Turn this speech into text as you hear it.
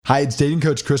Hi, it's dating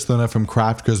coach Chris Luna from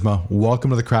Craft Charisma. Welcome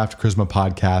to the Craft Charisma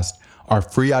podcast, our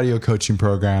free audio coaching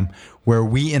program where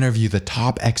we interview the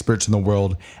top experts in the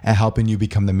world at helping you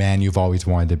become the man you've always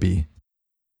wanted to be.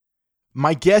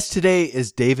 My guest today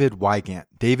is David Wygant.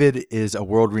 David is a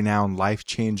world-renowned life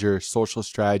changer, social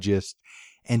strategist,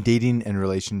 and dating and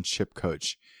relationship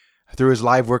coach. Through his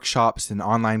live workshops and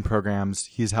online programs,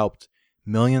 he's helped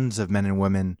millions of men and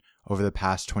women over the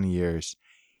past 20 years.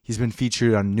 He's been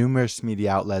featured on numerous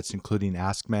media outlets, including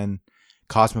Ask Men,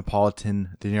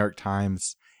 Cosmopolitan, The New York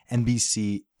Times,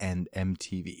 NBC, and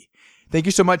MTV. Thank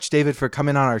you so much, David, for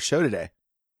coming on our show today.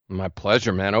 My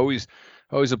pleasure, man. Always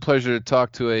a pleasure to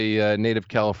talk to a native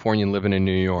Californian living in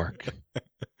New York.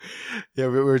 Yeah,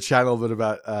 we were chatting a little bit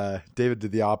about David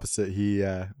did the opposite. He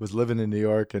was living in New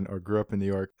York or grew up in New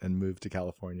York and moved to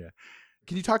California.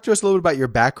 Can you talk to us a little bit about your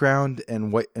background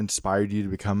and what inspired you to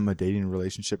become a dating and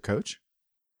relationship coach?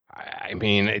 I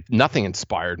mean, nothing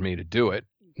inspired me to do it.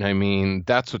 I mean,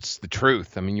 that's what's the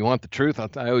truth. I mean, you want the truth?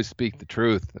 I always speak the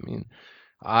truth. I mean,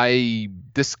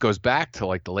 this goes back to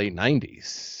like the late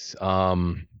 90s.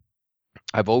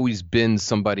 I've always been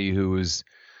somebody who is,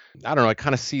 I don't know, I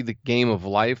kind of see the game of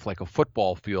life like a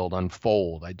football field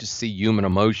unfold. I just see human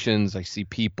emotions. I see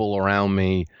people around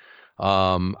me.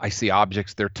 I see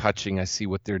objects they're touching. I see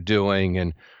what they're doing.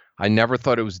 And I never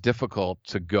thought it was difficult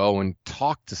to go and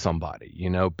talk to somebody,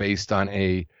 based on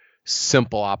a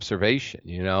simple observation,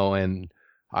 and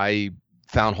I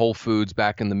found Whole Foods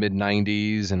back in the mid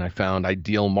 90s and I found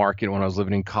Ideal Market when I was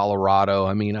living in Colorado.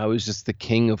 I mean, I was just the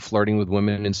king of flirting with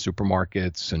women in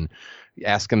supermarkets and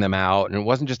asking them out. And it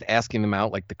wasn't just asking them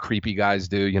out like the creepy guys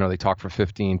do. They talk for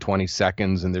 15, 20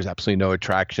 seconds and there's absolutely no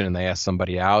attraction and they ask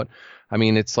somebody out. I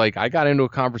mean, it's like I got into a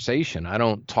conversation. I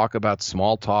don't talk about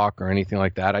small talk or anything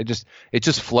like that. It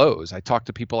just flows. I talk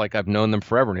to people like I've known them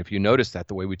forever. And if you notice that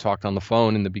the way we talked on the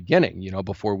phone in the beginning,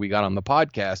 before we got on the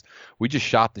podcast, we just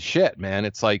shot the shit, man.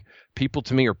 It's like people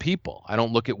to me are people. I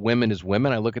don't look at women as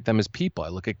women. I look at them as people. I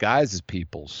look at guys as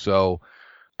people. So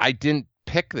I didn't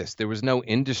pick this. There was no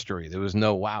industry. There was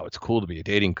no, wow, it's cool to be a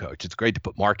dating coach. It's great to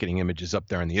put marketing images up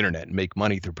there on the internet and make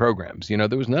money through programs. There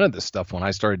was none of this stuff when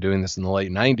I started doing this in the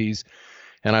late 90s.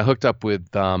 And I hooked up with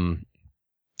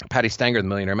Patty Stanger, the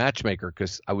Millionaire Matchmaker,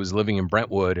 because I was living in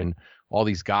Brentwood and all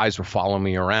these guys were following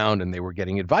me around and they were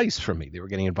getting advice from me. They were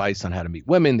getting advice on how to meet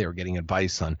women. They were getting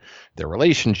advice on their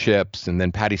relationships. And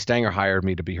then Patty Stanger hired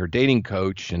me to be her dating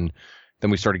coach. And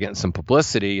then we started getting some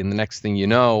publicity. And the next thing you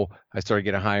know, I started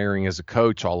getting hiring as a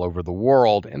coach all over the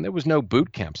world. And there was no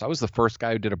boot camps. I was the first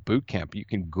guy who did a boot camp. You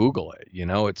can Google it.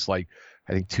 It's like,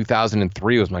 I think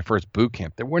 2003 was my first boot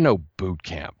camp. There were no boot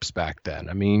camps back then.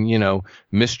 I mean,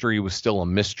 mystery was still a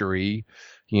mystery.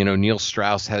 Neil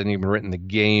Strauss hadn't even written The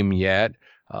Game yet.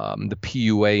 The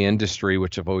PUA industry,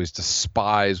 which I've always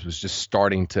despised, was just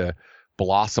starting to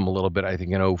blossom a little bit, I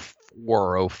think in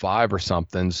 04 or 05 or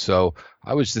something. So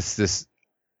I was just this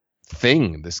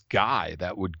guy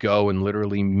that would go and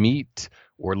literally meet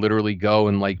or literally go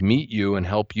and meet you and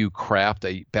help you craft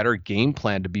a better game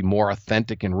plan to be more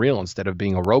authentic and real instead of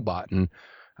being a robot. And,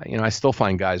 I still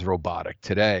find guys robotic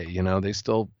today. They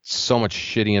still so much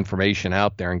shitty information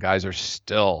out there and guys are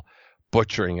still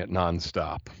butchering it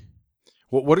nonstop.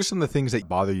 What are some of the things that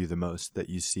bother you the most that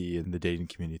you see in the dating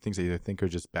community? Things that you think are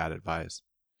just bad advice?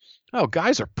 Oh,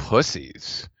 guys are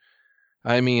pussies.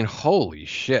 I mean, holy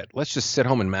shit. Let's just sit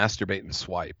home and masturbate and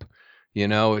swipe.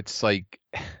 It's like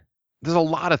there's a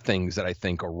lot of things that I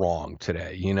think are wrong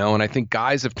today, and I think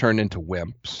guys have turned into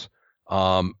wimps.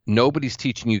 Nobody's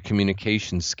teaching you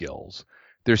communication skills.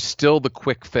 There's still the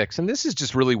quick fix. And this is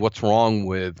just really what's wrong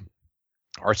with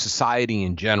our society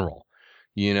in general.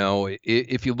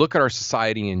 If you look at our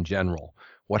society in general,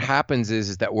 what happens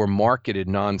is that we're marketed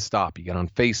nonstop. You get on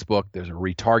Facebook, there's a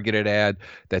retargeted ad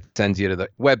that sends you to the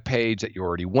web page that you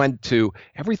already went to.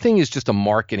 Everything is just a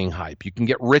marketing hype. You can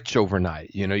get rich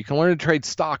overnight. You can learn to trade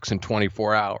stocks in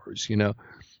 24 hours.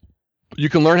 You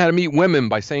can learn how to meet women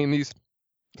by saying these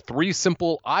 3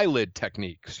 simple eyelid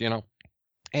techniques,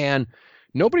 and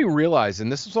nobody realizes, and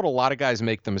this is what a lot of guys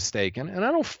make the mistake, and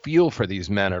I don't feel for these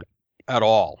men at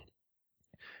all.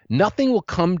 Nothing will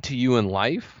come to you in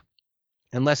life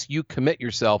unless you commit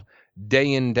yourself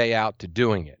day in, day out to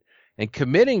doing it. And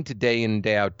committing to day in and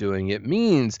day out doing it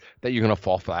means that you're going to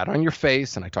fall flat on your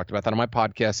face. And I talked about that on my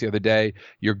podcast the other day.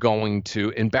 You're going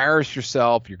to embarrass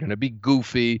yourself. You're going to be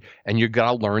goofy and you're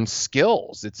going to learn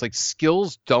skills. It's like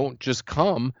skills don't just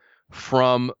come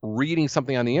from reading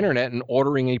something on the internet and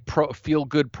ordering a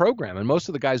feel-good program. And most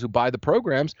of the guys who buy the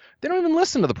programs, they don't even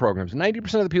listen to the programs.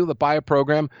 90% of the people that buy a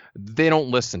program, they don't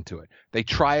listen to it. They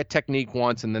try a technique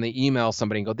once and then they email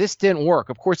somebody and go, this didn't work.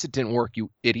 Of course it didn't work,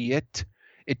 you idiot.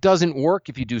 It doesn't work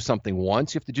if you do something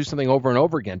once. You have to do something over and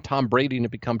over again. Tom Brady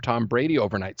didn't become Tom Brady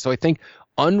overnight. So I think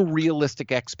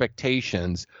unrealistic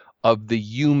expectations of the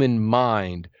human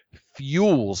mind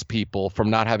fuels people from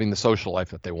not having the social life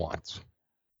that they want.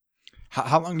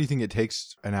 How long do you think it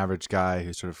takes an average guy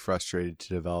who's sort of frustrated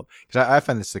to develop? Because I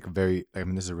find this like this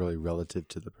is really relative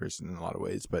to the person in a lot of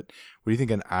ways, but what do you think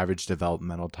an average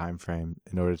developmental time frame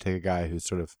in order to take a guy who's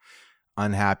sort of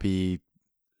unhappy,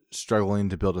 struggling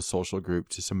to build a social group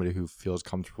to somebody who feels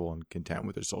comfortable and content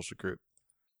with their social group?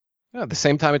 Yeah, the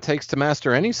same time it takes to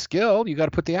master any skill, you got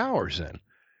to put the hours in.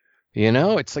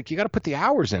 It's like you got to put the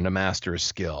hours in to master a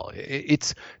skill.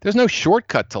 There's no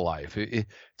shortcut to life.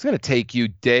 It's going to take you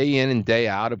day in and day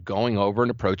out of going over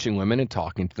and approaching women and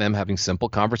talking to them, having simple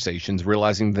conversations,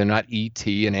 realizing they're not ET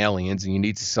and aliens and you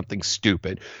need something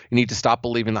stupid. You need to stop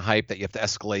believing the hype that you have to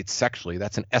escalate sexually.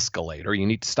 That's an escalator. You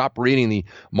need to stop reading the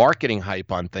marketing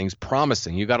hype on things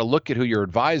promising. You got to look at who your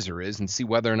advisor is and see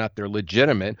whether or not they're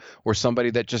legitimate or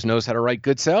somebody that just knows how to write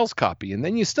good sales copy. And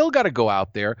then you still got to go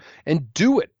out there and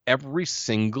do it every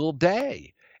single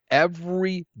day.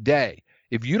 Every day.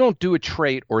 If you don't do a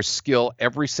trait or a skill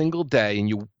every single day and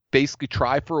you basically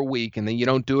try for a week and then you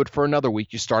don't do it for another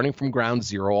week, you're starting from ground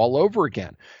zero all over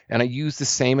again. And I use the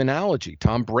same analogy.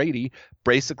 Tom Brady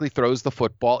basically throws the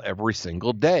football every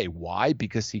single day. Why?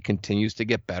 Because he continues to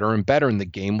get better and better and the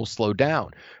game will slow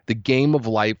down. The game of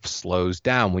life slows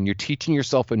down. When you're teaching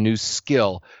yourself a new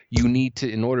skill, you need to,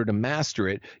 in order to master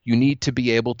it, you need to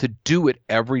be able to do it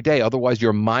every day. Otherwise,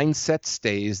 your mindset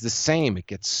stays the same. It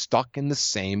gets stuck in the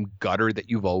same gutter that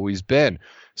you've always been.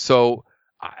 So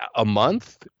a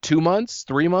month, 2 months,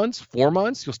 3 months, 4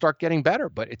 months, you'll start getting better,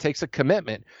 but it takes a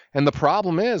commitment. And the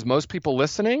problem is most people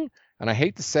listening, and I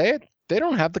hate to say it, they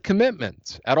don't have the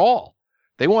commitment at all.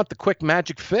 They want the quick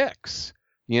magic fix.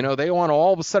 They want to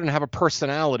all of a sudden have a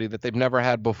personality that they've never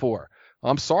had before.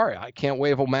 I'm sorry, I can't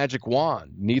wave a magic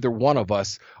wand. Neither one of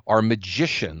us are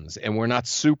magicians and we're not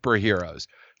superheroes.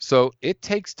 So it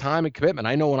takes time and commitment.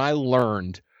 I know when I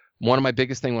learned one of my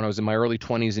biggest thing when I was in my early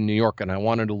 20s in New York and I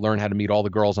wanted to learn how to meet all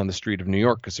the girls on the street of New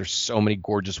York because there's so many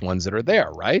gorgeous ones that are there,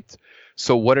 right?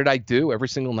 So what did I do? Every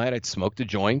single night I'd smoke a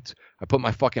joint. I put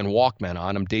my fucking Walkman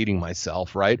on. I'm dating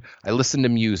myself, right? I listened to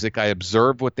music. I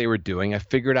observed what they were doing. I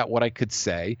figured out what I could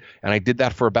say. And I did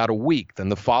that for about a week. Then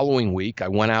the following week, I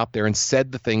went out there and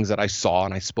said the things that I saw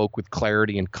and I spoke with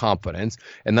clarity and confidence.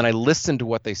 And then I listened to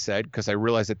what they said because I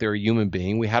realized that they're a human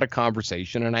being. We had a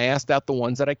conversation and I asked out the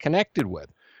ones that I connected with.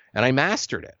 And I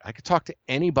mastered it. I could talk to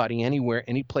anybody, anywhere,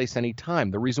 any place,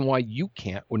 anytime. The reason why you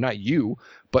can't, or not you,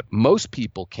 but most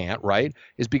people can't, right,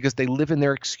 is because they live in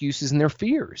their excuses and their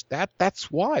fears. That's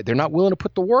why. They're not willing to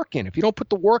put the work in. If you don't put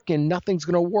the work in, nothing's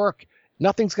going to work.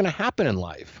 Nothing's going to happen in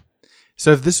life.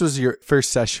 So if this was your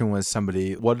first session with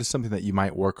somebody, what is something that you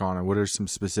might work on, or what are some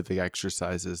specific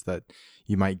exercises that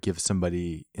you might give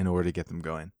somebody in order to get them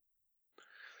going?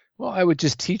 Well, I would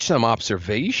just teach them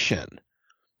observation.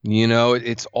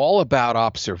 It's all about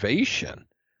observation.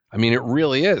 I mean, it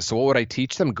really is. So what would I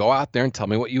teach them? Go out there and tell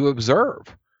me what you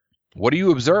observe. What do you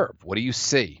observe? What do you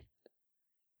see?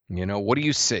 What do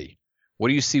you see? What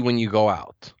do you see when you go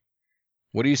out?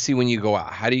 What do you see when you go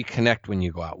out? How do you connect when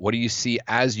you go out? What do you see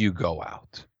as you go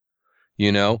out?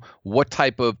 What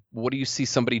do you see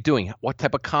somebody doing? What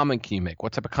type of comment can you make?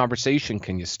 What type of conversation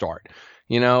can you start?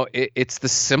 It's the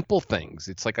simple things.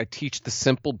 It's like I teach the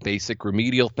simple, basic,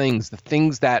 remedial things, the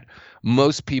things that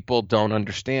most people don't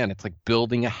understand. It's like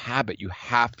building a habit. You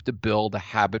have to build a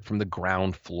habit from the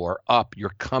ground floor up.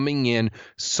 You're coming in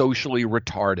socially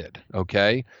retarded,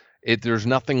 okay? There's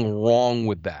nothing wrong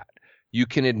with that. You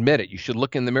can admit it. You should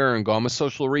look in the mirror and go, I'm a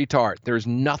social retard. There's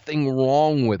nothing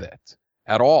wrong with it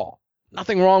at all.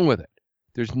 Nothing wrong with it.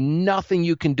 There's nothing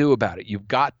you can do about it. You've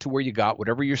got to where you got,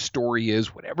 whatever your story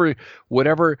is,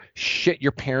 whatever shit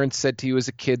your parents said to you as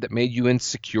a kid that made you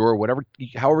insecure,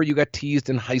 however you got teased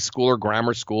in high school or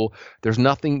grammar school, there's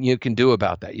nothing you can do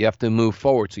about that. You have to move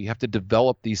forward. So you have to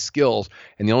develop these skills.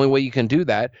 And the only way you can do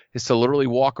that is to literally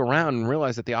walk around and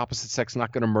realize that the opposite sex is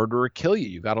not going to murder or kill you.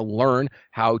 You got to learn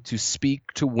how to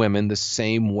speak to women the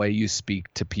same way you speak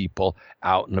to people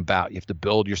out and about. You have to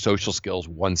build your social skills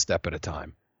one step at a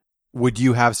time. Would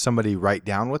you have somebody write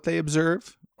down what they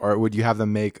observe, or would you have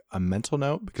them make a mental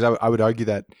note? Because I would argue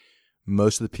that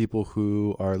most of the people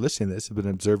who are listening to this have been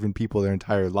observing people their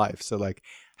entire life. So like,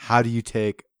 how do you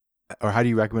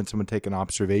recommend someone take an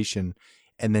observation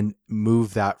and then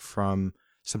move that from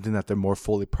something that they're more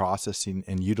fully processing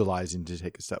and utilizing to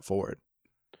take a step forward?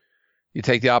 You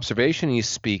take the observation and you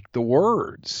speak the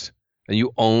words and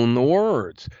you own the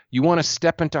words. You want to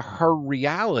step into her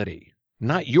reality.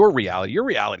 Not your reality. Your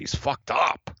reality is fucked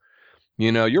up.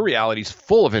 You know, your reality is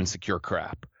full of insecure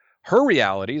crap. Her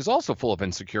reality is also full of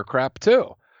insecure crap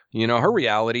too. You know, her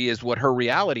reality is what her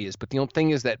reality is. But the only thing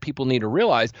is that people need to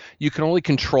realize you can only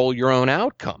control your own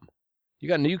outcome.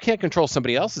 You can't control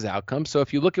somebody else's outcome. So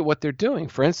if you look at what they're doing,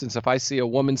 for instance, if I see a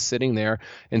woman sitting there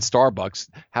in Starbucks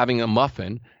having a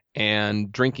muffin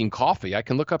and drinking coffee, I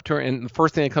can look up to her and the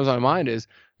first thing that comes to my mind is,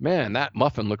 man, that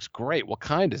muffin looks great. What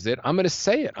kind is it? I'm going to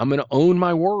say it. I'm going to own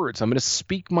my words. I'm going to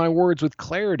speak my words with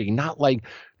clarity, not like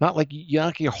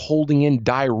you're holding in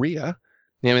diarrhea.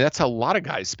 I mean, that's how a lot of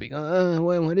guys speak.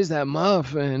 What is that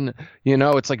muffin? You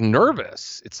know, it's like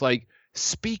nervous. It's like,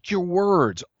 speak your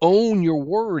words, own your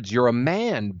words. You're a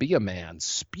man, be a man,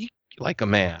 speak like a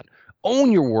man,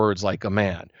 own your words like a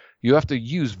man. You have to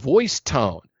use voice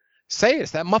tone. Say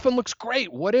it. That muffin looks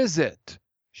great. What is it?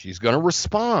 She's going to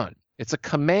respond. It's a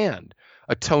command.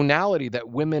 A tonality that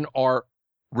women are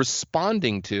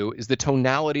responding to is the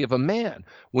tonality of a man.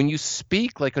 When you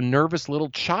speak like a nervous little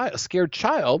child, a scared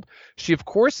child, she of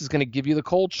course is going to give you the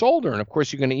cold shoulder. And of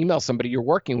course you're going to email somebody you're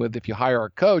working with if you hire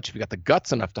a coach, if you got the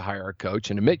guts enough to hire a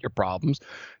coach and admit your problems.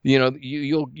 You know,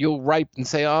 you'll write and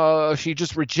say, "Oh, she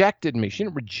just rejected me." She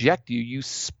didn't reject you. You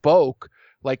spoke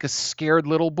like a scared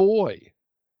little boy.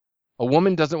 A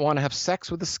woman doesn't want to have sex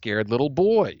with a scared little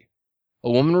boy. A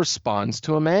woman responds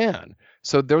to a man.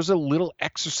 So there's a little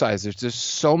exercises. There's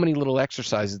so many little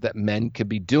exercises that men could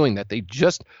be doing that they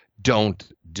just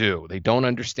don't do. They don't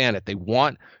understand it. They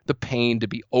want the pain to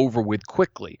be over with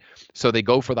quickly. So they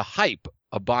go for the hype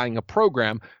of buying a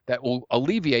program that will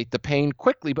alleviate the pain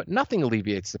quickly, but nothing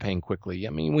alleviates the pain quickly.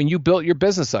 I mean, when you built your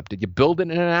business up, did you build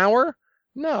it in an hour?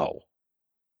 No.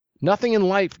 Nothing in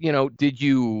life, you know,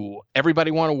 everybody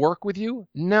want to work with you?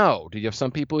 No. Did you have some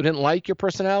people who didn't like your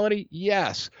personality?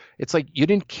 Yes. It's like you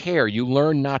didn't care. You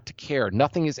learned not to care.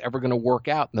 Nothing is ever going to work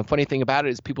out. And the funny thing about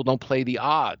it is people don't play the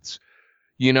odds.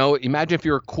 You know, imagine if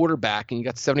you're a quarterback and you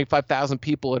got 75,000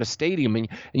 people at a stadium and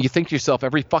you think to yourself,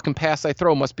 every fucking pass I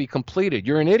throw must be completed.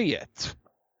 You're an idiot.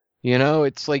 You know,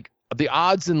 it's like the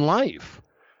odds in life.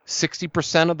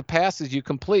 60% of the passes you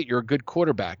complete, you're a good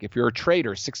quarterback. If you're a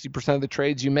trader, 60% of the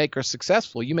trades you make are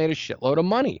successful. You made a shitload of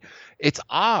money. It's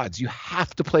odds. You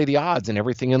have to play the odds in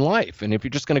everything in life. And if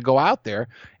you're just going to go out there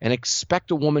and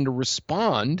expect a woman to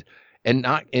respond and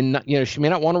not, you know, she may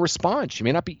not want to respond. She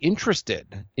may not be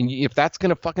interested. And if that's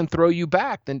going to fucking throw you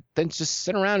back, then just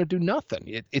sit around and do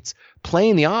nothing. It's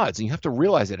playing the odds. And you have to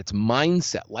realize that it's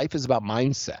mindset. Life is about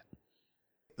mindset.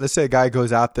 Let's say a guy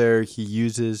goes out there, he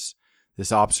uses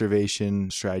this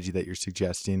observation strategy that you're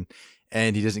suggesting,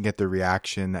 and he doesn't get the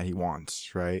reaction that he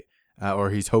wants, right? Or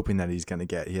he's hoping that he's going to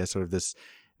get. He has sort of this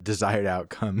desired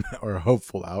outcome or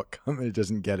hopeful outcome, and he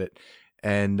doesn't get it.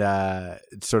 And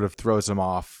it sort of throws him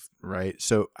off, right?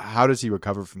 So how does he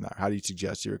recover from that? How do you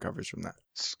suggest he recovers from that?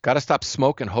 It's got to stop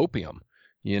smoking hopium.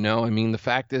 You know, I mean, the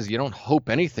fact is you don't hope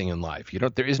anything in life.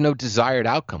 There is no desired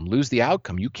outcome. Lose the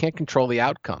outcome. You can't control the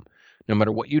outcome. No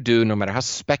matter what you do, no matter how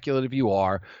speculative you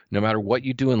are, no matter what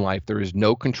you do in life, there is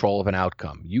no control of an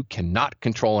outcome. You cannot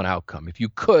control an outcome. If you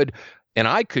could, and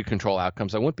I could control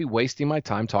outcomes, I wouldn't be wasting my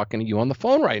time talking to you on the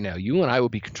phone right now. You and I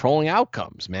would be controlling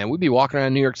outcomes, man. We'd be walking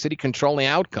around New York City controlling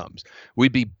outcomes.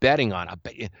 We'd be betting on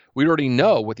it. We'd already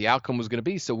know what the outcome was going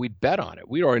to be, so we'd bet on it.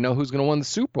 We'd already know who's going to win the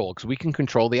Super Bowl because we can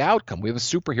control the outcome. We have a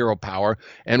superhero power,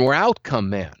 and we're outcome,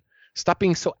 man. Stop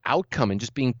being so outcome and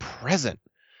just being present.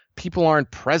 People aren't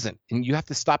present, and you have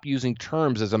to stop using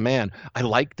terms as a man. I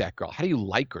like that girl. How do you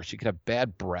like her? She could have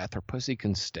bad breath. Her pussy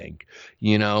can stink.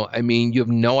 You know, I mean, you have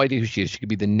no idea who she is. She could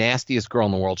be the nastiest girl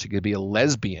in the world. She could be a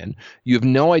lesbian. You have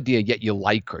no idea, yet you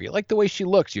like her. You like the way she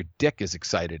looks. Your dick is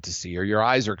excited to see her. Your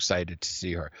eyes are excited to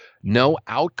see her. No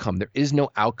outcome. There is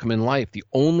no outcome in life. The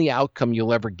only outcome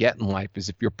you'll ever get in life is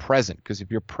if you're present, because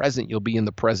if you're present, you'll be in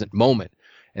the present moment.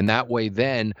 And that way,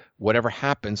 then, whatever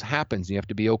happens, happens. You have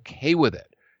to be okay with it.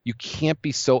 You can't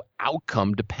be so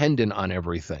outcome dependent on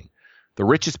everything. The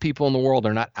richest people in the world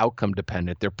are not outcome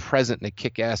dependent. They're present and they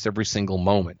kick ass every single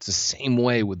moment. It's the same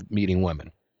way with meeting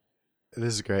women.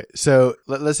 This is great. So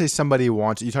let's say somebody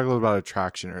wants, you talked a little about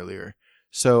attraction earlier.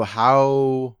 So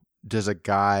how does a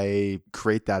guy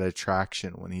create that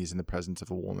attraction when he's in the presence of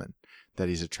a woman that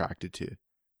he's attracted to?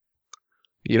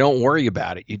 You don't worry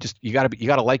about it. You got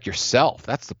to like yourself.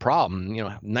 That's the problem. You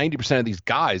know, 90% of these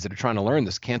guys that are trying to learn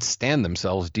this can't stand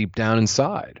themselves deep down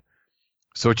inside.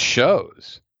 So it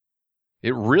shows.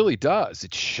 It really does.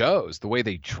 It shows the way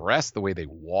they dress, the way they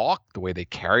walk, the way they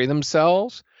carry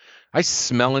themselves. I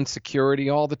smell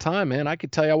insecurity all the time, man. I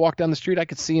could tell you, I walk down the street, I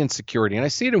could see insecurity, and I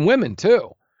see it in women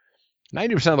too.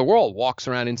 90% of the world walks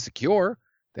around insecure.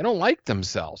 They don't like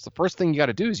themselves. The first thing you got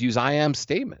to do is use I am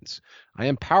statements. I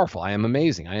am powerful. I am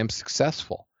amazing. I am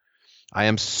successful. I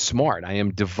am smart. I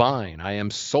am divine. I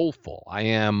am soulful. I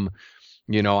am,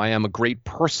 I am a great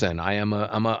person. I am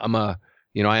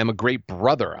I am a great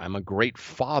brother. I'm a great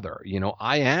father.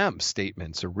 I am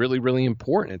statements are really, really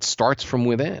important. It starts from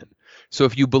within. So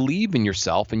if you believe in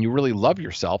yourself and you really love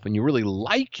yourself and you really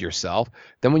like yourself,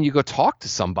 then when you go talk to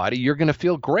somebody, you're going to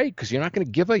feel great because you're not going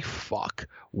to give a fuck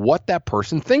what that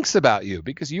person thinks about you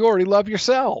because you already love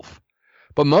yourself.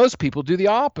 But most people do the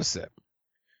opposite.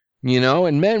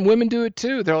 And women do it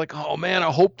too. They're like, oh man,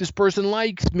 I hope this person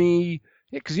likes me.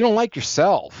 Yeah, because you don't like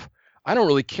yourself. I don't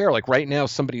really care. Like right now,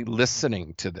 somebody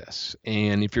listening to this,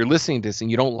 and if you're listening to this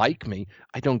and you don't like me,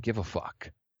 I don't give a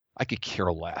fuck. I could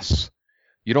care less.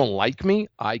 You don't like me?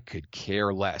 I could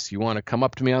care less. You want to come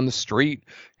up to me on the street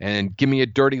and give me a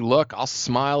dirty look? I'll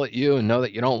smile at you and know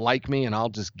that you don't like me, and I'll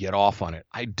just get off on it.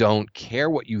 I don't care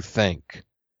what you think.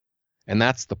 And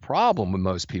that's the problem with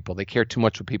most people. They care too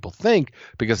much what people think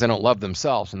because they don't love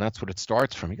themselves, and that's what it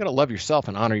starts from. You got to love yourself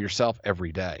and honor yourself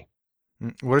every day.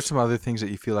 What are some other things that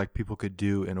you feel like people could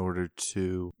do in order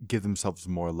to give themselves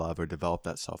more love or develop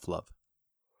that self-love?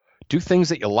 Do things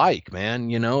that you like, man.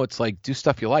 It's like do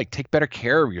stuff you like. Take better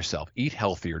care of yourself. Eat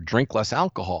healthier. Drink less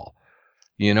alcohol.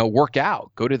 Work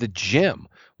out. Go to the gym.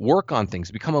 Work on things.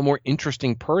 Become a more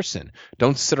interesting person.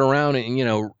 Don't sit around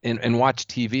and watch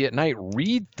TV at night.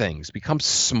 Read things. Become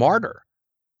smarter.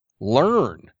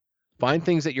 Learn. Find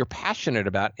things that you're passionate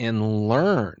about and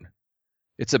learn.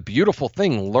 It's a beautiful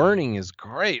thing. Learning is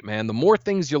great, man. The more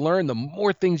things you learn, the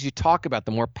more things you talk about,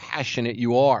 the more passionate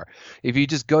you are. If you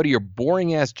just go to your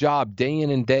boring ass job day in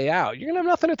and day out, you're going to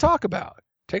have nothing to talk about.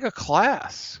 Take a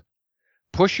class.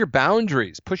 Push your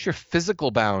boundaries. Push your physical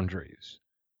boundaries.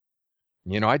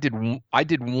 I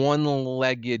did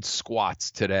one-legged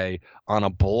squats today on a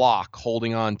block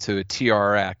holding on to a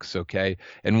TRX, okay?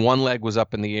 And one leg was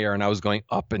up in the air and I was going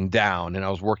up and down and I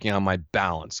was working on my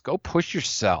balance. Go push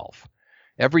yourself.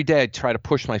 Every day I try to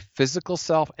push my physical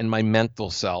self and my mental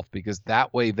self because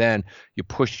that way then you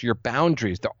push your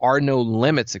boundaries. There are no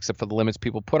limits except for the limits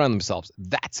people put on themselves.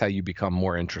 That's how you become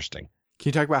more interesting. Can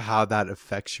you talk about how that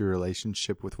affects your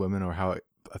relationship with women or how it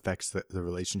affects the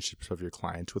relationships of your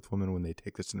clients with women when they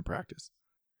take this into practice?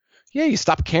 Yeah, you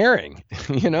stop caring.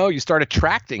 You start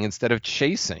attracting instead of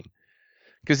chasing.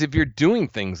 Because if you're doing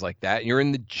things like that, you're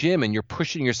in the gym and you're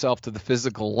pushing yourself to the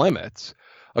physical limits,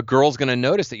 a girl's going to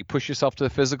notice that you push yourself to the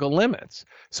physical limits.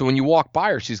 So when you walk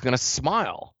by her, she's going to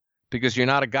smile because you're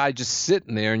not a guy just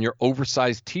sitting there in your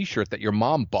oversized t-shirt that your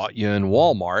mom bought you in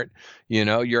Walmart.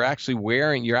 You're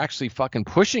actually fucking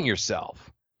pushing yourself.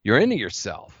 You're into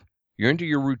yourself. You're into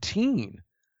your routine.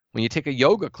 When you take a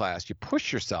yoga class, you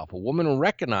push yourself. A woman will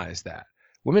recognize that.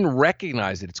 Women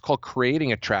recognize it. It's called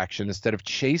creating attraction instead of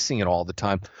chasing it all the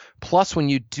time. Plus, when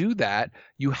you do that,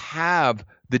 you have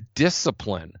the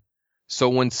discipline. So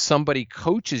when somebody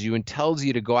coaches you and tells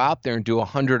you to go out there and do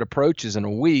 100 approaches in a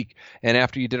week, and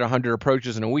after you did 100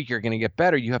 approaches in a week, you're going to get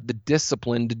better, you have the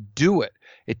discipline to do it.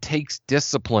 It takes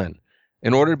discipline.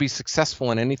 In order to be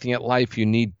successful in anything in life, you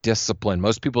need discipline.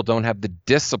 Most people don't have the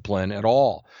discipline at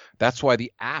all. That's why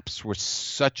the apps were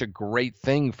such a great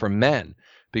thing for men,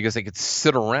 because they could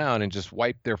sit around and just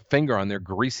wipe their finger on their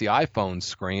greasy iPhone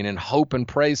screen and hope and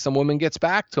pray some woman gets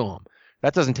back to them.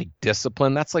 That doesn't take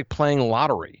discipline. That's like playing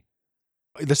lottery.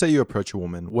 Let's say you approach a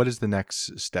woman. What is the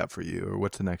next step for you, or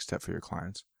what's the next step for your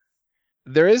clients?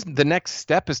 The next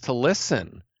step is to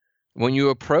listen. When you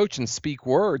approach and speak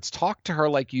words, talk to her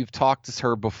like you've talked to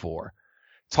her before.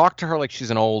 Talk to her like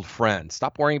she's an old friend.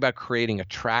 Stop worrying about creating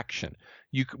attraction.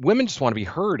 Women just want to be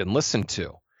heard and listened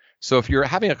to. So if you're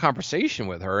having a conversation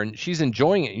with her and she's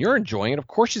enjoying it and you're enjoying it, of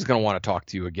course she's going to want to talk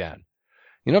to you again.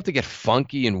 You don't have to get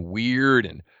funky and weird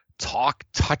and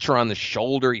touch her on the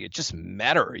shoulder. You just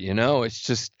met her, It's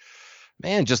just,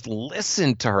 man, just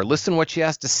listen to her. Listen what she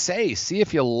has to say. See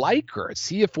if you like her.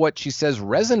 See if what she says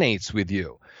resonates with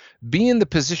you. Be in the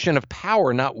position of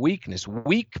power, not weakness.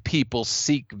 Weak people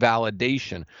seek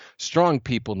validation. Strong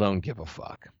people don't give a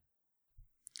fuck.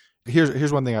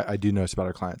 Here's one thing I do notice about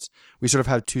our clients. We sort of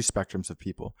have two spectrums of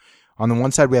people. On the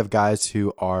one side, we have guys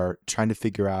who are trying to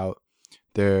figure out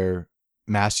their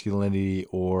masculinity,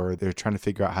 or they're trying to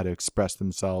figure out how to express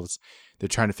themselves. They're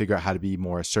trying to figure out how to be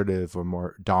more assertive or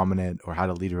more dominant, or how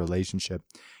to lead a relationship.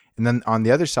 And then on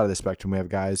the other side of the spectrum, we have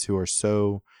guys who are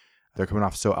they're coming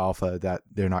off so alpha that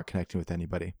they're not connecting with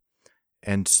anybody.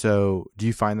 And so do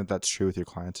you find that that's true with your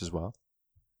clients as well?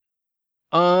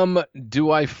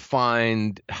 Do I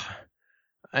find,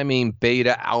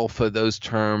 beta, alpha, those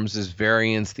terms as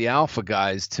variants. The alpha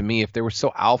guys, to me, if they were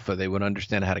so alpha, they would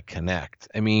understand how to connect.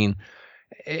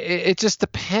 It just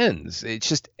depends. It's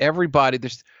just everybody.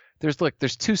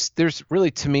 there's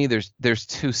really, to me, there's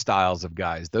two styles of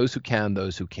guys: those who can,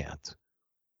 those who can't.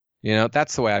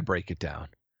 That's the way I break it down.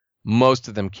 Most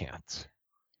of them can't.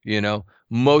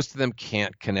 Most of them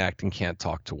can't connect and can't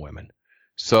talk to women.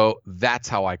 So that's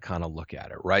how I kind of look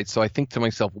at it, right? So I think to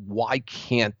myself, why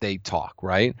can't they talk,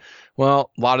 right?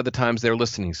 Well, a lot of the times their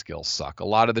listening skills suck. A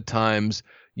lot of the times,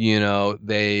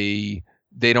 they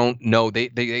don't know,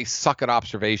 they suck at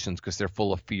observations because they're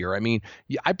full of fear. I mean,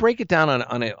 I break it down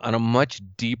on a much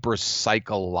deeper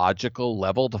psychological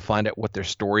level to find out what their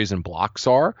stories and blocks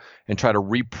are and try to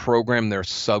reprogram their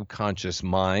subconscious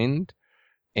mind.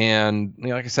 And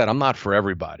like I said, I'm not for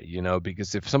everybody,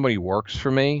 because if somebody works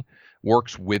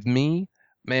with me,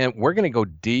 man, we're going to go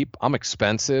deep. I'm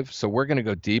expensive, so we're going to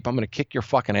go deep. I'm going to kick your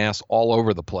fucking ass all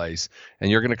over the place, and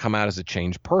you're going to come out as a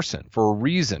changed person for a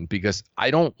reason, because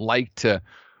I don't like to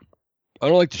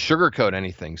sugarcoat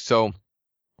anything. So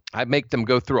I make them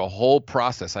go through a whole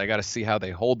process. I got to see how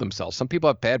they hold themselves. Some people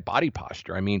have bad body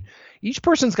posture. I mean, each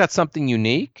person's got something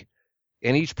unique,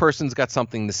 and each person's got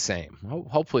something the same.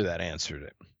 Hopefully that answered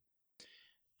it.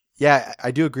 Yeah, I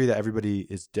do agree that everybody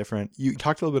is different. You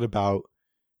talked a little bit about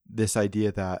this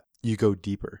idea that you go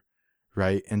deeper,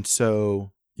 right? And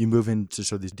so you move into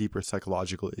sort of these deeper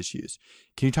psychological issues.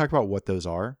 Can you talk about what those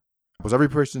are? Because every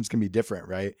person's going to be different,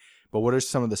 right? But what are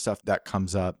some of the stuff that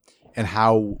comes up, and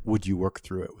how would you work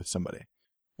through it with somebody?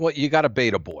 Well, you got a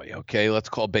beta boy, okay? Let's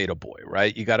call beta boy,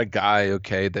 right? You got a guy,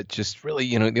 okay, that just really,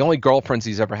 the only girlfriends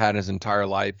he's ever had in his entire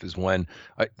life is when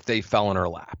they fell in her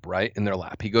lap, right? In their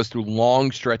lap. He goes through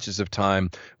long stretches of time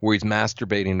where he's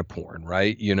masturbating to porn,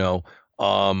 right? He's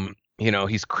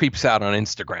creeps out on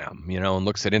Instagram, and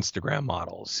looks at Instagram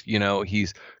models.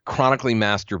 He's chronically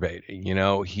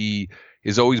masturbating. He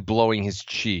is always blowing his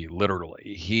chi, literally.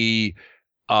 He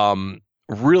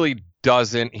really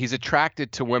doesn't. He's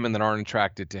attracted to women that aren't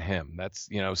attracted to him. That's,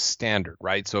 standard,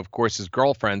 right? So of course his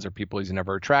girlfriends are people he's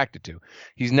never attracted to.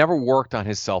 He's never worked on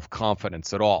his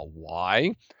self-confidence at all.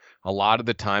 Why? A lot of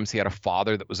the times he had a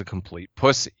father that was a complete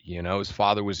pussy. His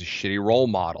father was a shitty role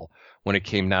model when it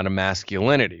came down to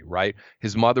masculinity, right?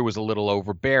 His mother was a little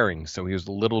overbearing, so he was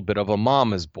a little bit of a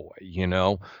mama's boy, He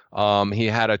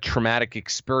had a traumatic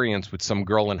experience with some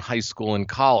girl in high school and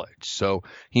college, so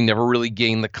he never really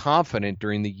gained the confidence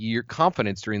during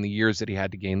the years that he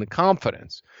had to gain the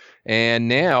confidence. And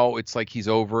now it's like he's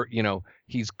over,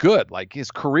 he's good. Like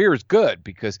his career is good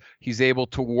because he's able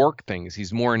to work things.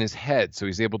 He's more in his head. So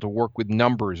he's able to work with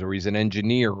numbers, or he's an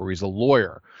engineer, or he's a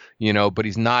lawyer, but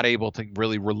he's not able to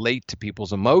really relate to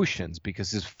people's emotions because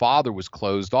his father was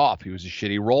closed off. He was a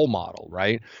shitty role model,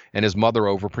 right? And his mother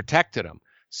overprotected him.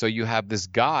 So you have this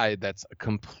guy that's a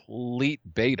complete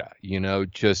beta,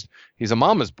 he's a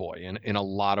mama's boy in a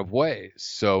lot of ways.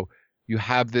 So you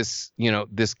have this,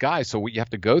 this guy. So what you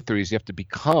have to go through is you have to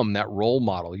become that role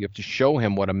model. You have to show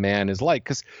him what a man is like.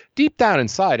 Because deep down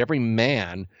inside, every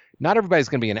man, not everybody's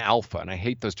going to be an alpha. And I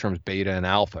hate those terms, beta and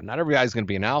alpha. Not everybody's going to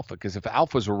be an alpha, because if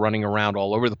alphas were running around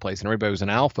all over the place and everybody was an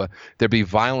alpha, there'd be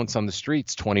violence on the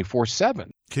streets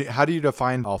 24/7. How do you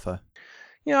define alpha?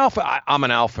 Alpha, I'm an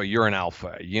alpha, you're an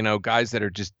alpha, guys that are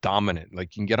just dominant.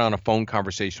 Like you can get on a phone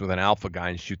conversation with an alpha guy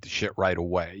and shoot the shit right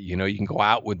away. You can go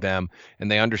out with them and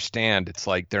they understand. It's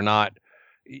like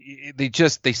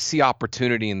they see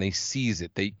opportunity and they seize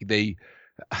it. They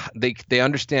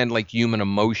understand like human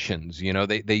emotions,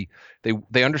 they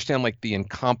understand like the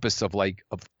encompass of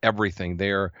everything.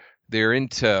 They're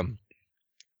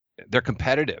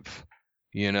competitive,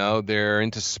 they're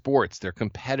into sports, they're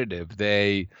competitive.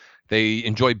 They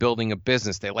enjoy building a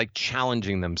business. They like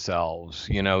challenging themselves.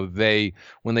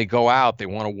 When they go out, they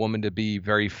want a woman to be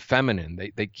very feminine.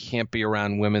 They can't be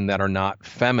around women that are not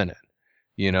feminine.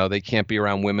 They can't be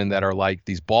around women that are like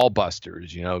these ball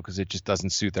busters, because it just doesn't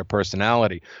suit their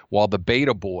personality. While the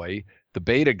beta boy, the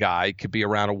beta guy, could be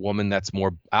around a woman that's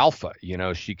more alpha.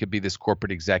 She could be this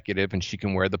corporate executive and she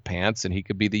can wear the pants, and he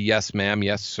could be the yes ma'am,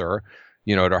 yes sir,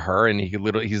 to her, and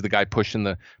he's the guy pushing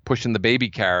the baby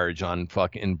carriage on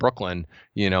in Brooklyn,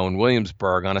 in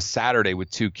Williamsburg on a Saturday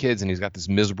with 2 kids, and he's got this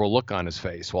miserable look on his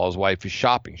face while his wife is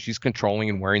shopping. She's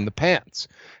controlling and wearing the pants,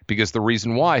 because the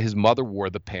reason why his mother wore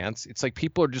the pants, it's like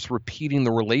people are just repeating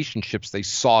the relationships they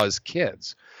saw as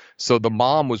kids. So the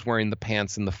mom was wearing the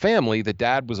pants in the family. The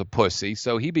dad was a pussy,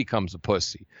 so he becomes a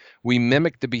pussy. We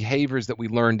mimic the behaviors that we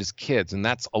learned as kids, and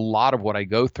that's a lot of what I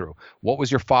go through. What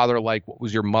was your father like? What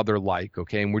was your mother like?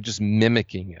 Okay, and we're just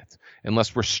mimicking it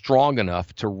unless we're strong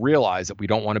enough to realize that we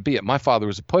don't want to be it. My father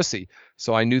was a pussy,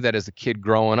 so I knew that as a kid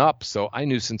growing up. So I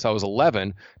knew since I was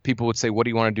 11, people would say, "What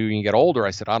do you want to do when you get older?"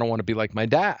 I said, "I don't want to be like my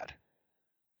dad."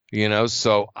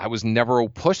 So I was never a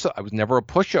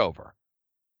pushover.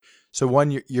 So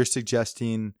one, you're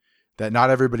suggesting that not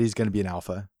everybody's going to be an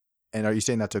alpha. And are you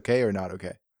saying that's okay or not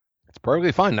okay? It's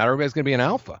perfectly fine. Not everybody's going to be an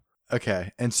alpha.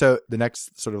 Okay. And so the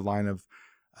next sort of line of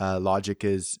logic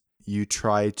is you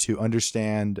try to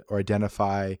understand or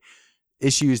identify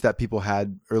issues that people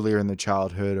had earlier in their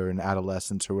childhood or in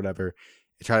adolescence or whatever.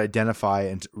 You try to identify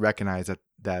and recognize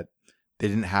that they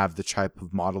didn't have the type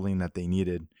of modeling that they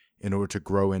needed in order to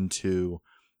grow into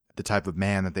the type of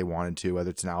man that they wanted to, whether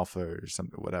it's an alpha or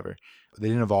something, whatever. They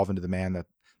didn't evolve into the man that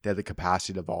they had the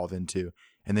capacity to evolve into.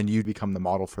 And then you become the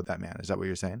model for that man. Is that what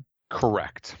you're saying?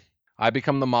 Correct. I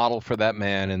become the model for that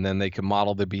man, and then they can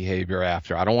model the behavior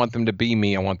after. I don't want them to be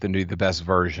me. I want them to be the best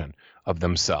version of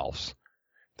themselves.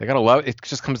 They got to love. It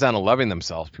just comes down to loving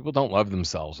themselves. People don't love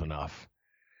themselves enough.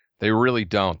 They really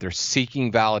don't. They're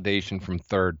seeking validation from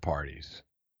third parties.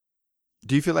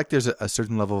 Do you feel like there's a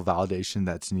certain level of validation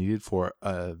that's needed for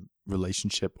a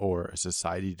relationship or a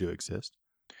society to exist?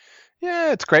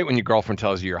 Yeah, it's great when your girlfriend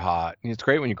tells you you're hot. It's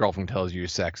great when your girlfriend tells you you're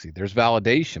sexy. There's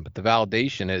validation, but the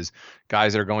validation is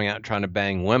guys that are going out and trying to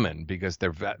bang women because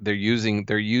they're using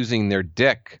their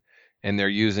dick and they're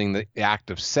using the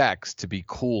act of sex to be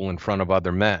cool in front of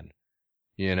other men.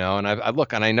 You know, and I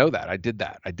look, and I know that. I did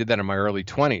that in my early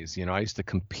 20s. You know, I used to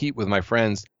compete with my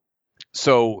friends.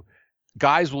 So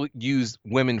guys will use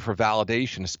women for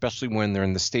validation, especially when they're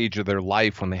in the stage of their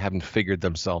life when they haven't figured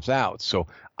themselves out. So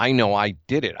I know I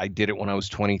did it. I did it when I was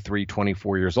 23,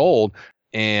 24 years old.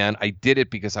 And I did it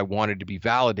because I wanted to be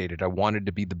validated. I wanted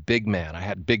to be the big man. I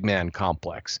had big man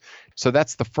complex. So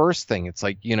that's the first thing. It's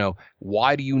like, you know,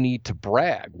 why do you need to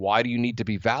brag? Why do you need to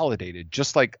be validated?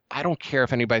 Just like, I don't care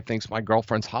if anybody thinks my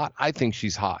girlfriend's hot. I think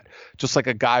she's hot. Just like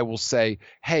a guy will say,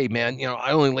 hey, man, you know,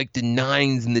 I only like the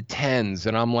 9s and the 10s.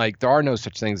 And I'm like, there are no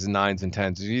such things as 9s and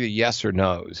 10s. It's either yes or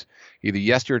no's. Either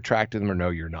yes, you're attracted to them, or no,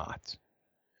 you're not.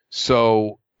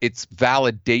 So it's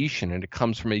validation, and it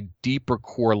comes from a deeper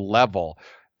core level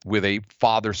with a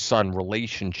father-son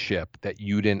relationship that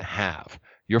you didn't have.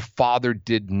 Your father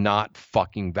did not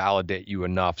fucking validate you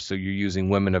enough, so you're using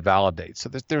women to validate. So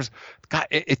there's God,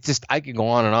 it's just, I could go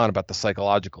on and on about the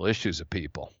psychological issues of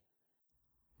people.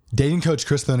 Dating coach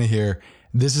Chris Luna here.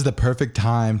 This is the perfect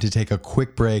time to take a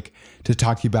quick break to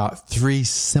talk to you about 3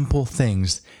 simple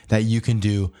things that you can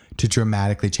do to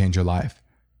dramatically change your life.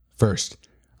 First,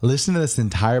 listen to this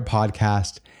entire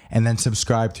podcast and then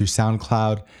subscribe through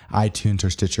SoundCloud, iTunes,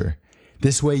 or Stitcher.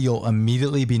 This way you'll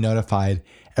immediately be notified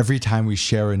every time we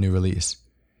share a new release.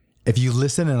 If you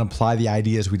listen and apply the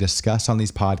ideas we discuss on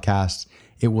these podcasts,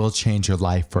 it will change your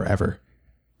life forever.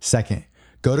 Second,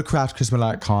 go to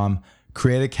craftcharisma.com,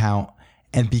 create an account,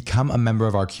 and become a member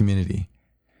of our community.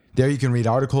 There you can read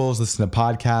articles, listen to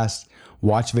podcasts,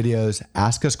 watch videos,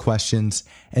 ask us questions,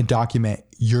 and document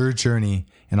your journey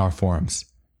in our forums.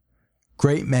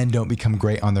 Great men don't become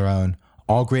great on their own.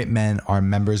 All great men are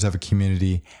members of a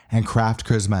community, and Craft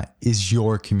Charisma is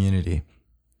your community.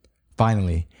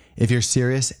 Finally, if you're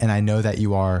serious, and I know that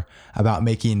you are, about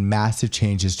making massive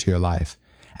changes to your life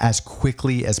as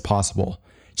quickly as possible,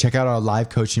 check out our live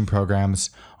coaching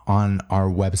programs on our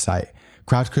website.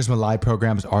 Craft Charisma live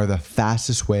programs are the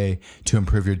fastest way to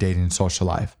improve your dating and social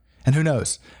life. And who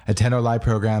knows, attend our live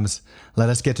programs, let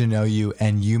us get to know you,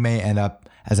 and you may end up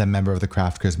as a member of the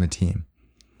Craft Charisma team.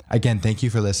 Again, thank you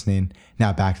for listening.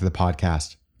 Now back to the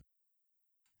podcast.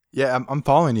 Yeah, I'm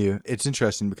following you. It's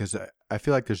interesting because I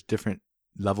feel like there's different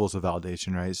levels of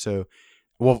validation, right? So,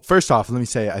 well, first off, let me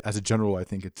say, as a general, I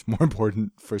think it's more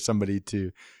important for somebody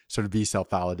to sort of be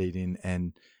self-validating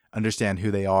and understand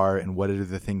who they are and what are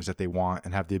the things that they want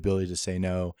and have the ability to say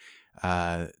no,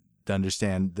 to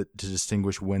understand, to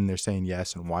distinguish when they're saying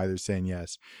yes and why they're saying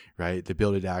yes, right? The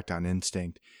ability to act on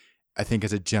instinct. I think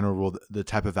as a general rule, the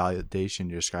type of validation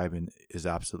you're describing is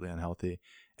absolutely unhealthy.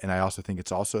 And I also think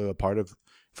it's also a part of,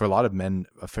 for a lot of men,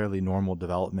 a fairly normal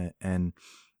development and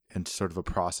sort of a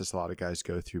process a lot of guys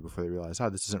go through before they realize, oh,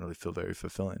 this doesn't really feel very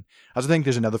fulfilling. I also think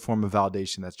there's another form of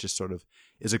validation that's just sort of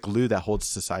is a glue that holds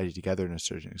society together in a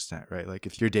certain extent, right? Like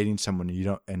if you're dating someone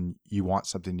and you want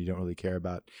something you don't really care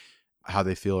about how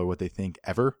they feel or what they think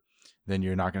ever, then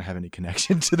you're not going to have any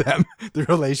connection to them. The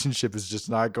relationship is just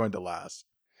not going to last.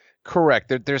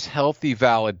 Correct. There's healthy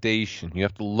validation. You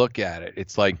have to look at it.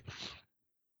 It's like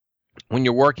when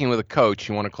you're working with a coach,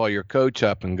 you want to call your coach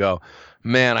up and go,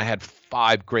 man, I had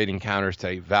 5 great encounters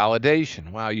today.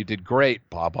 Validation. Wow, you did great.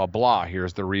 Blah, blah, blah.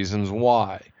 Here's the reasons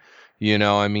why. You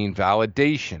know, I mean,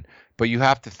 validation. But you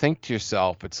have to think to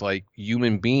yourself, it's like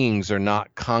human beings are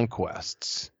not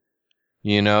conquests.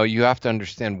 You know, you have to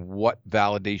understand what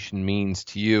validation means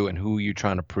to you and who you're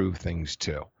trying to prove things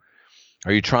to.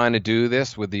 Are you trying to do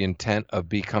this with the intent of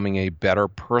becoming a better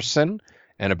person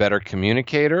and a better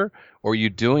communicator, or are you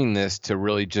doing this to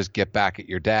really just get back at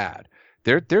your dad?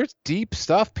 There's deep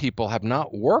stuff people have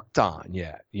not worked on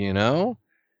yet, you know?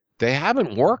 They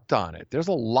haven't worked on it. There's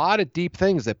a lot of deep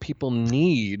things that people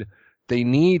need. They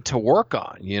need to work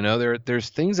on, you know? There's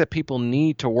things that people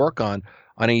need to work on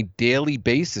a daily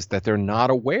basis that they're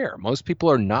not aware. Most people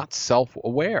are not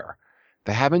self-aware.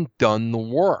 They haven't done the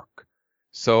work.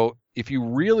 So if you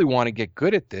really want to get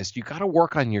good at this, you got to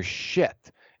work on your shit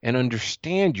and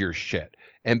understand your shit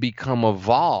and become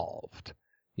evolved,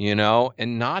 you know,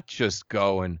 and not just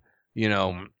go and, you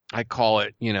know, I call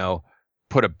it, you know,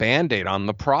 put a Band-Aid on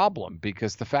the problem,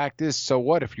 because the fact is, so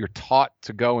what if you're taught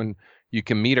to go and you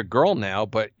can meet a girl now,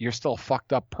 but you're still a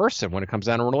fucked up person when it comes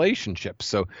down to relationships.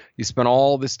 So you spend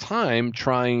all this time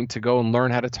trying to go and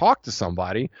learn how to talk to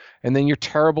somebody, and then you're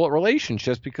terrible at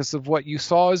relationships because of what you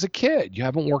saw as a kid. You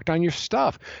haven't worked on your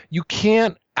stuff. You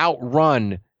can't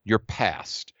outrun your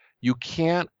past. You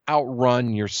can't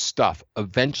outrun your stuff.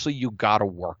 Eventually, you got to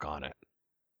work on it.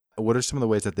 What are some of the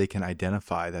ways that they can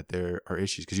identify that there are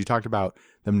issues? Because you talked about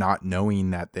them not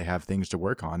knowing that they have things to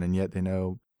work on, and yet they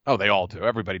know. Oh, they all do.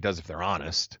 Everybody does if they're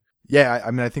honest. Yeah,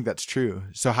 I mean, I think that's true.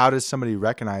 So how does somebody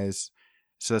recognize?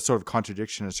 So that's sort of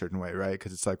contradiction in a certain way, right?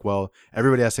 Because it's like, well,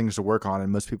 everybody has things to work on,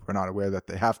 and most people are not aware that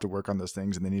they have to work on those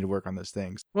things, and they need to work on those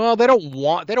things. Well, they don't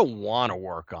want to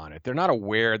work on it. They're not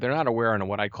aware. They're not aware on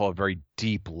what I call a very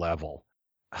deep level.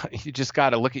 You just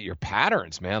got to look at your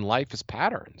patterns, man. Life is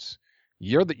patterns.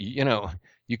 You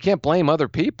can't blame other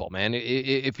people, man.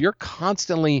 If you're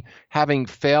constantly having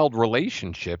failed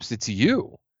relationships, it's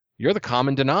you. You're the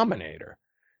common denominator.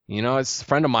 You know, it's a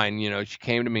friend of mine, you know, she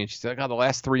came to me and she said, God, the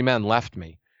last 3 men left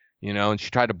me, you know, and she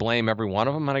tried to blame every one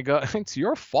of them. And I go, it's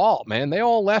your fault, man. They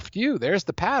all left you. There's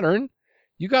the pattern.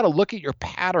 You got to look at your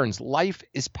patterns. Life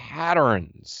is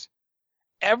patterns.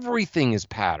 Everything is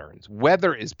patterns.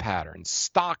 Weather is patterns.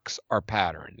 Stocks are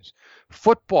patterns.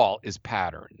 Football is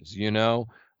patterns, you know.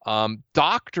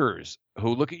 Doctors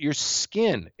who look at your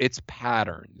skin, it's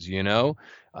patterns, you know.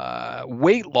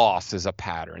 Weight loss is a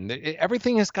pattern.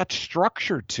 Everything has got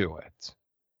structure to it.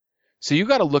 So you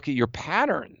got to look at your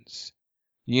patterns.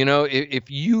 You know, if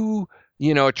you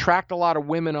attract a lot of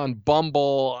women on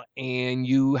Bumble and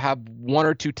you have 1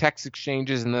 or 2 text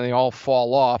exchanges and then they all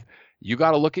fall off, you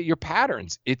got to look at your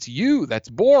patterns. It's you that's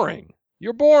boring.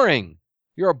 You're boring.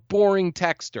 You're a boring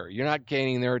texter. You're not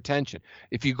gaining their attention.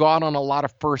 If you go out on a lot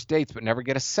of first dates but never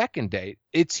get a second date,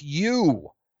 it's you.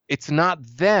 It's not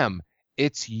them.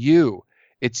 It's you.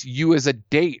 It's you as a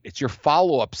date. It's your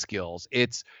follow-up skills.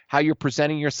 It's how you're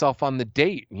presenting yourself on the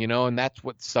date, you know, and that's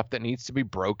what stuff that needs to be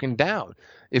broken down.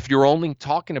 If you're only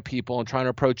talking to people and trying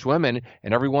to approach women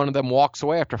and every one of them walks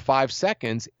away after 5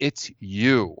 seconds, it's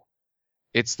you.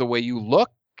 It's the way you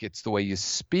look. It's the way you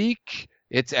speak.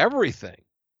 It's everything.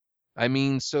 I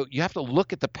mean, so you have to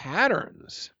look at the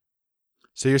patterns.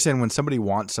 So you're saying when somebody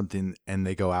wants something and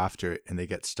they go after it and they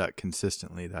get stuck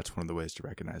consistently, that's one of the ways to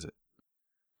recognize it.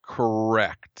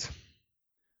 Correct.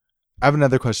 I have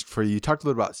another question for you. You talked a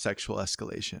little about sexual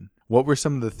escalation. What were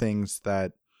some of the things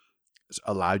that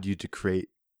allowed you to create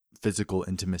physical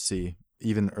intimacy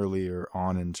even earlier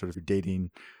on in sort of your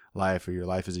dating life or your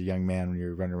life as a young man when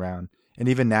you're running around? And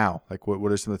even now, like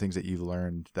what are some of the things that you've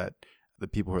learned that the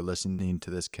people who are listening to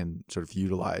this can sort of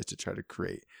utilize to try to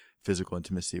create physical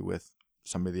intimacy with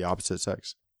somebody of the opposite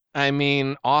sex? I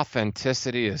mean,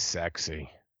 authenticity is sexy.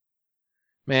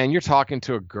 Man, you're talking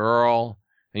to a girl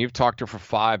and you've talked to her for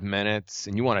 5 minutes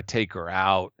and you want to take her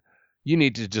out. You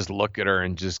need to just look at her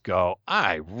and just go,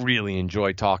 I really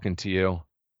enjoy talking to you.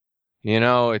 You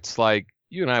know, it's like,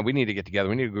 you and I, we need to get together.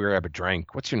 We need to go grab a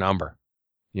drink. What's your number?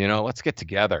 You know, let's get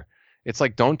together. It's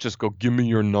like, don't just go, give me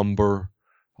your number.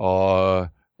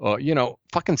 You know,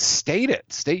 fucking state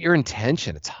it. State your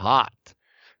intention. It's hot.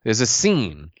 There's a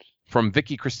scene from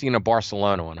Vicky Cristina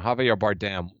Barcelona when Javier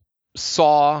Bardem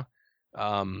saw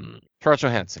Scarlett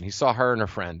Johansson. He saw her and her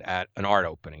friend at an art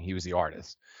opening. He was the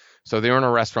artist. So they were in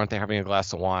a restaurant. They're having a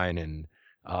glass of wine, and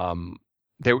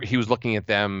he was looking at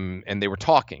them, and they were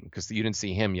talking because you didn't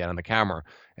see him yet on the camera.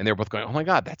 And they were both going, "Oh my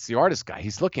God, that's the artist guy.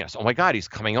 He's looking at us. Oh my God, he's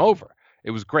coming over." It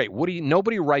was great.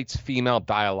 Nobody writes female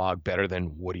dialogue better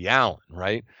than Woody Allen,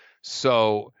 right?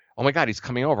 So, oh my God, he's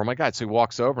coming over. Oh my God. So he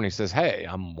walks over and he says, "Hey,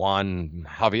 I'm Juan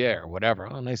Javier, whatever.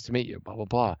 Oh, nice to meet you, blah, blah,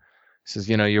 blah." He says,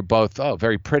 "You know, you're both,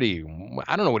 very pretty."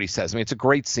 I don't know what he says. I mean, it's a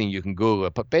great scene. You can Google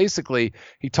it. But basically,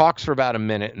 he talks for about a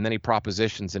minute and then he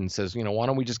propositions and says, "You know, why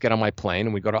don't we just get on my plane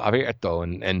and we go to Avierto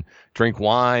and drink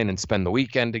wine and spend the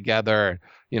weekend together?"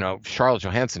 Charlotte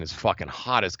Johansson is fucking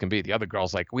hot as can be. The other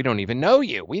girl's like, we don't even know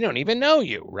you. We don't even know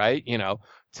you, right?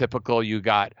 Typical. You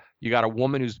got a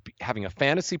woman who's having a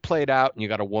fantasy played out, and you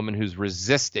got a woman who's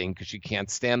resisting because she can't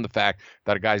stand the fact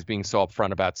that a guy's being so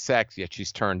upfront about sex, yet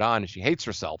she's turned on and she hates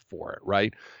herself for it,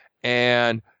 right?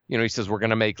 And he says, we're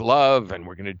going to make love and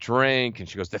we're going to drink. And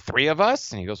she goes, the three of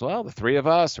us? And he goes, well, the three of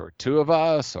us or two of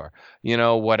us or,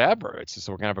 whatever. It's just,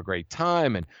 we're going to have a great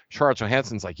time. And Charlotte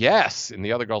Johansson's like, yes. And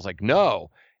the other girl's like, no.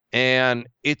 And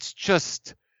it's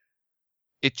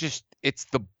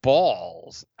the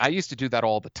balls. I used to do that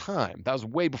all the time. That was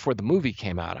way before the movie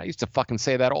came out. I used to fucking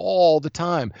say that all the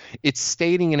time. It's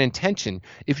stating an intention.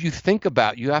 If you think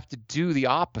about it, you have to do the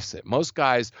opposite. Most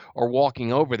guys are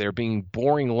walking over there being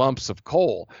boring lumps of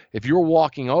coal. If you're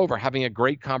walking over having a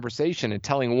great conversation and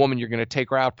telling a woman you're going to take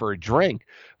her out for a drink,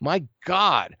 my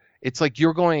God, it's like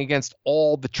you're going against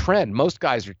all the trend. Most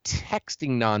guys are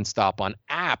texting nonstop on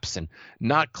apps and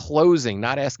not closing,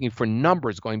 not asking for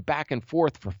numbers, going back and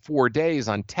forth for 4 days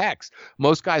on text.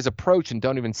 Most guys approach and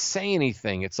don't even say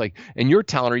anything. It's like, and you're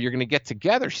telling her you're going to get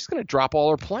together. She's going to drop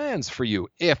all her plans for you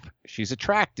if she's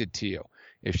attracted to you.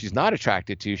 If she's not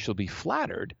attracted to you, she'll be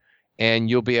flattered and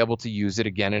you'll be able to use it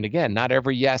again and again. Not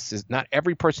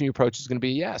every person you approach is going to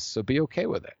be a yes. So be okay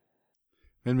with it.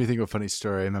 Made me think of a funny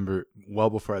story. I remember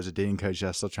well before I was a dating coach, I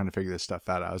was still trying to figure this stuff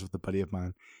out. I was with a buddy of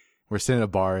mine. We're sitting at a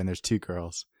bar and there's two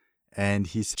girls. And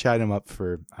he's chatting them up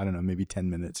for, I don't know, maybe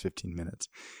 10 minutes, 15 minutes.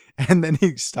 And then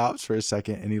he stops for a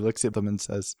second and he looks at them and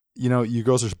says, you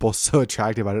girls are both so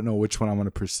attractive. I don't know which one I want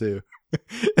to pursue.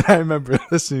 And I remember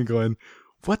listening going,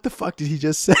 what the fuck did he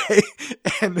just say?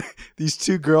 And these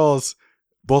two girls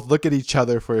both look at each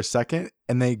other for a second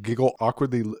and they giggle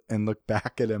awkwardly and look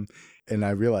back at him. And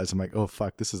I realized, I'm like, oh,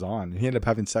 fuck, this is on. And he ended up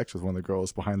having sex with one of the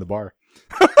girls behind the bar.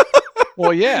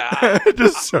 Well, yeah.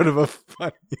 Just sort of a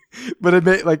funny. But it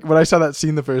made, like, when I saw that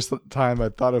scene the first time, I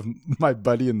thought of my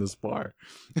buddy in this bar.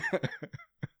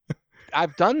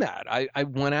 I've done that. I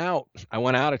went out.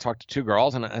 I talked to two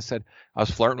girls, and I said, I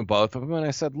was flirting with both of them. And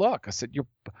I said, look,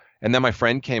 and then my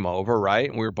friend came over, right?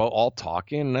 And we were both all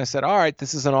talking. And I said, all right,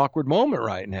 this is an awkward moment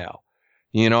right now.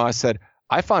 I said,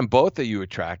 I find both of you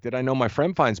attracted. I know my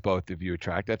friend finds both of you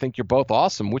attracted. I think you're both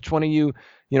awesome. Which one of you,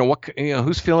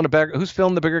 who's feeling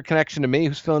the bigger connection to me?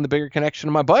 Who's feeling the bigger connection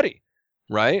to my buddy?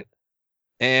 Right?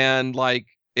 And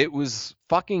it was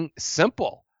fucking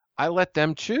simple. I let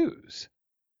them choose,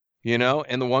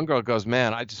 and the one girl goes,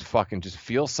 man, I just fucking just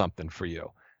feel something for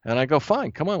you. And I go,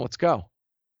 fine, come on, let's go.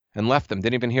 And left them.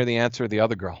 Didn't even hear the answer of the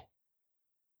other girl.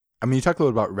 I mean, you talk a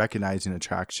little about recognizing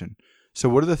attraction. So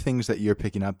what are the things that you're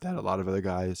picking up that a lot of other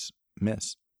guys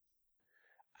miss?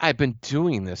 I've been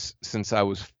doing this since I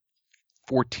was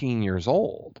 14 years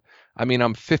old. I mean,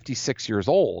 I'm 56 years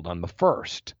old on the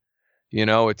first.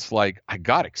 It's like I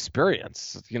got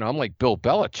experience. I'm like Bill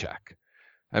Belichick.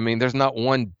 I mean, there's not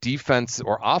one defense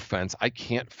or offense I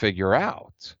can't figure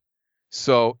out.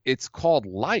 So it's called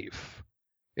life.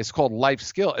 It's called life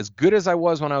skill. As good as I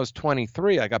was when I was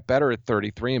 23, I got better at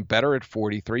 33 and better at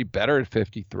 43, better at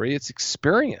 53. It's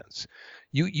experience.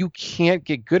 You can't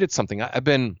get good at something. I've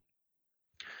been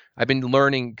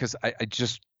learning because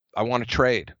I want to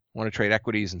trade. I want to trade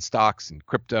equities and stocks and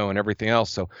crypto and everything else.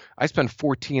 So I spend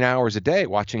 14 hours a day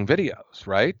watching videos,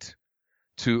 right?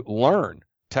 To learn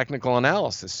technical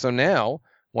analysis. So now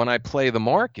when I play the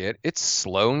market, it's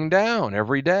slowing down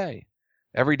every day.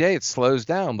 Every day it slows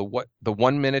down. The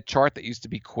 1 minute chart that used to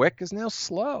be quick is now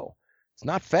slow. It's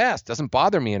not fast. Doesn't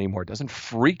bother me anymore. Doesn't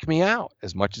freak me out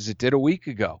as much as it did a week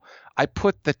ago. I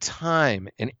put the time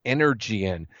and energy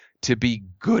in to be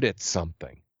good at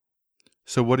something.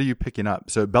 So what are you picking up?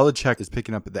 So Belichick is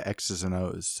picking up the X's and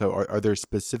O's. So are there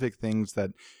specific things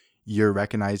that you're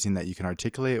recognizing that you can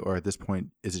articulate, or at this point,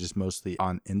 is it just mostly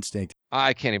on instinct?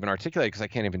 I can't even articulate because I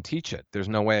can't even teach it. There's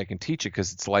no way I can teach it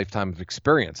because it's a lifetime of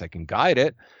experience. I can guide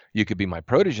it. You could be my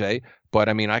protege, but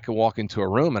I mean, I could walk into a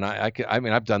room and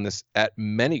I've done this at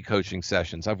many coaching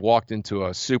sessions. I've walked into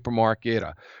a supermarket,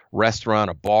 a restaurant,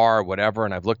 a bar, whatever,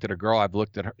 and I've looked at a girl, I've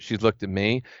looked at her, she's looked at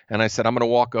me, and I said, I'm going to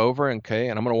walk over, and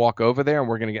I'm going to walk over there and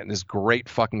we're going to get in this great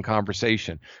fucking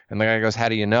conversation. And the guy goes, how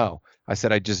do you know? I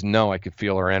said, I just know. I could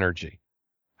feel her energy.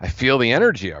 I feel the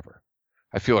energy of her.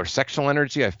 I feel her sexual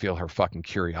energy. I feel her fucking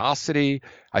curiosity.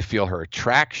 I feel her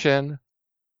attraction.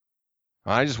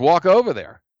 I just walk over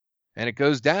there and it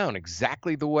goes down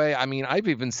exactly the way. I mean, I've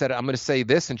even said, I'm going to say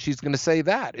this and she's going to say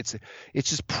that. It's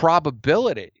just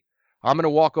probability. I'm going to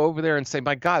walk over there and say,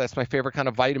 my God, that's my favorite kind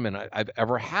of vitamin I've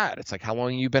ever had. It's like, how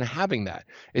long have you been having that?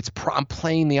 I'm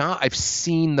playing I've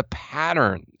seen the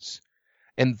patterns.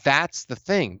 And that's the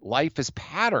thing. Life is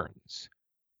patterns.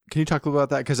 Can you talk a little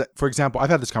about that? Because, for example, I've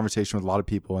had this conversation with a lot of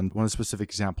people, and one of the specific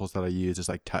examples that I use is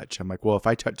like touch. I'm like, well, if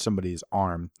I touch somebody's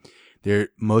arm, they're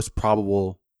most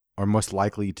probable or most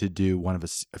likely to do one of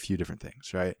a few different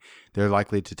things, right? They're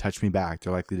likely to touch me back.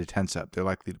 They're likely to tense up. They're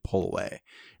likely to pull away,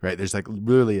 right? There's like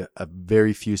really a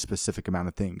very few specific amount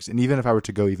of things. And even if I were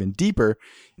to go even deeper,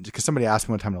 because somebody asked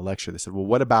me one time in a lecture, they said, well,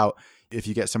 what about if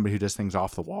you get somebody who does things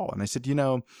off the wall? And I said,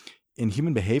 in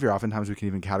human behavior, oftentimes we can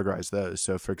even categorize those.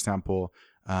 So for example,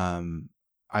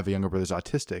 I have a younger brother who's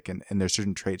autistic, and there's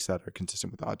certain traits that are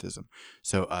consistent with autism.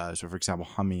 So for example,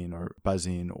 humming or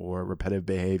buzzing or repetitive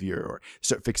behavior or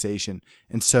fixation.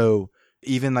 And so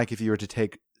even like if you were to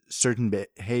take certain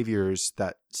behaviors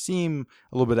that seem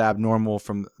a little bit abnormal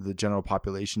from the general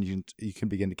population, you can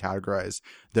begin to categorize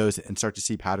those and start to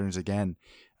see patterns again.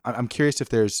 I'm curious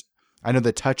if I know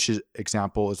the touch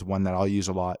example is one that I'll use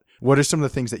a lot. What are some of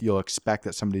the things that you'll expect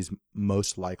that somebody's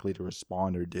most likely to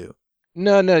respond or do?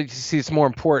 No. You see, it's more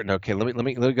important. Okay, let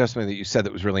me go to something that you said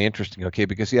that was really interesting. Okay,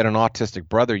 because you had an autistic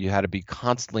brother, you had to be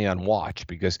constantly on watch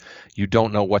because you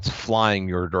don't know what's flying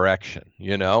your direction.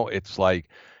 It's like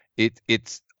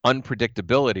it's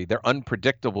unpredictability. Their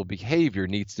unpredictable behavior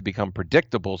needs to become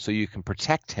predictable so you can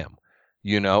protect him.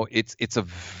 It's a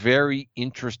very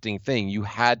interesting thing. You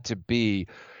had to be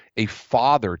a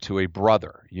father to a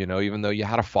brother. Even though you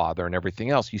had a father and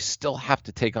everything else, you still have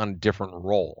to take on a different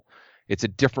role. It's a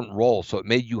different role, so it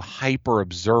made you hyper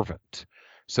observant.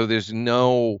 So there's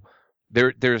no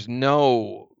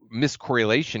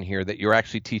miscorrelation here that you're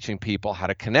actually teaching people how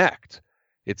to connect.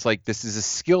 It's like this is a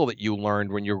skill that you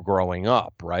learned when you're growing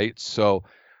up, right? So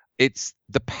it's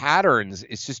the patterns.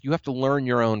 It's just you have to learn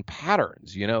your own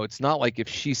patterns. It's not like if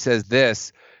she says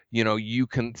this, you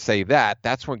can say that.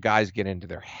 That's where guys get into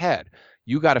their head.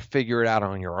 You got to figure it out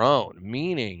on your own,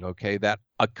 meaning, okay, that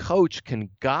a coach can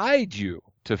guide you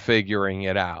to figuring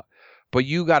it out, but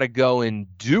you got to go and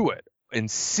do it and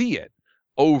see it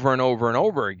over and over and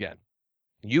over again.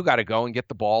 You got to go and get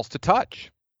the balls to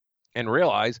touch and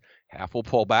realize half will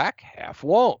pull back, half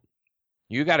won't.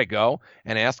 You got to go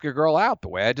and ask a girl out the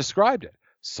way I described it.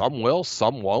 Some will,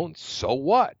 some won't. So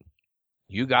what?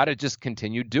 You got to just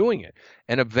continue doing it.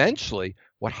 And eventually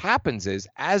what happens is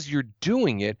as you're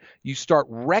doing it, you start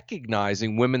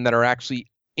recognizing women that are actually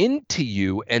into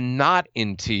you and not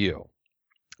into you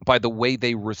by the way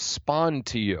they respond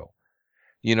to you.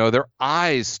 Their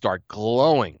eyes start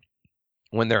glowing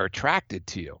when they're attracted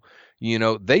to you.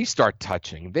 They start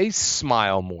touching. They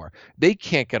smile more. They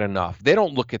can't get enough. They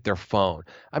don't look at their phone.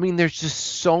 I mean, there's just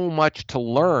so much to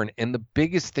learn. And the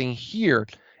biggest thing here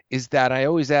is that I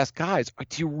always ask guys,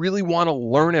 do you really want to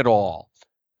learn it all?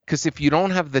 Because if you don't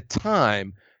have the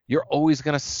time, you're always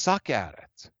going to suck at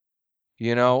it.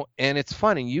 And it's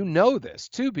funny, this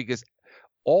too, because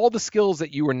all the skills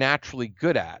that you were naturally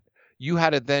good at, you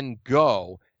had to then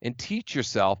go and teach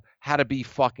yourself how to be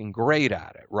fucking great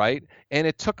at it, right? And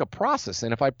it took a process.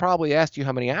 And if I probably asked you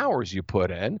how many hours you put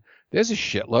in, there's a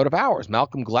shitload of hours.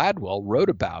 Malcolm Gladwell wrote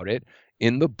about it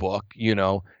in the book,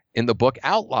 in the book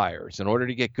Outliers. In order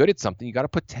to get good at something, you got to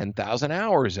put 10,000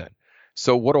 hours in.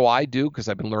 So what do I do? Because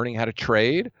I've been learning how to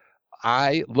trade.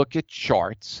 I look at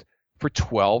charts for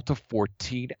 12 to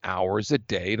 14 hours a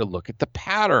day to look at the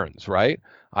patterns, right?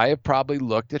 I have probably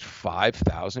looked at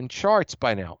 5,000 charts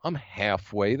by now. I'm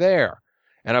halfway there.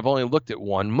 And I've only looked at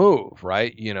one move,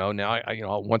 right?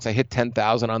 Now once I hit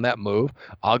 10,000 on that move,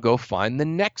 I'll go find the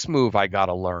next move I got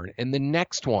to learn and the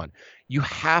next one. You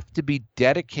have to be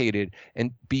dedicated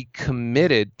and be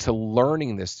committed to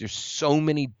learning this. There's so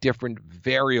many different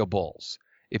variables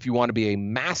if you want to be a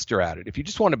master at it. If you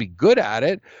just want to be good at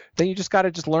it, then you just got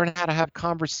to learn how to have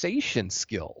conversation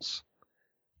skills.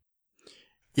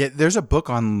 Yeah, there's a book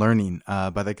on learning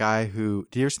by the guy who,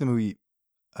 did you ever see the movie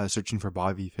Searching for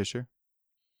Bobby Fischer?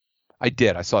 I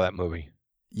did. I saw that movie.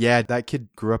 Yeah, that kid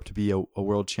grew up to be a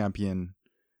world champion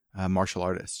martial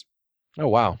artist. Oh,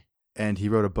 wow. And he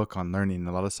wrote a book on learning, and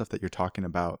a lot of stuff that you're talking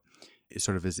about is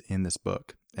in this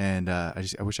book. And I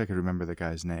wish I could remember the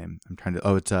guy's name.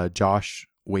 It's Josh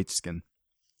Waitzkin.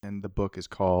 And the book is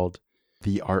called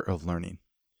The Art of Learning.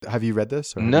 Have you read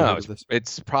this? Or no,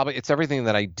 it's everything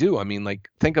that I do. I mean, like,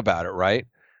 think about it, right?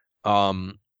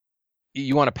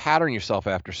 You want to pattern yourself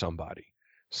after somebody.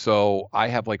 So I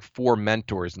have like 4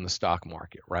 mentors in the stock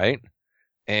market, right?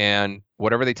 And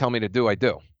whatever they tell me to do, I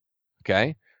do.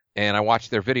 Okay. And I watch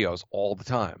their videos all the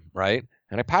time, right?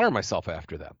 And I pattern myself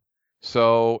after them.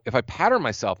 So if I pattern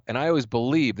myself, and I always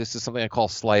believe, this is something I call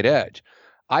slight edge.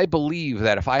 I believe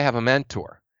that if I have a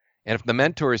mentor, and if the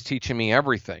mentor is teaching me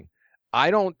everything,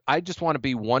 I just want to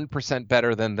be 1%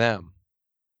 better than them.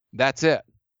 That's it.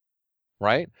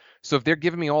 Right? So if they're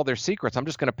giving me all their secrets, I'm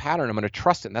just going to pattern. I'm going to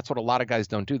trust it. And that's what a lot of guys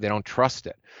don't do. They don't trust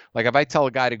it. Like if I tell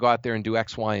a guy to go out there and do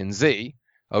X, Y, and Z,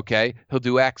 okay, he'll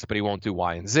do X, but he won't do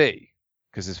Y and Z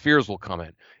because his fears will come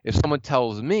in. If someone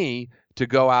tells me to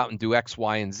go out and do X,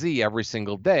 Y, and Z every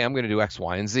single day, I'm going to do X,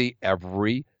 Y, and Z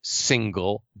every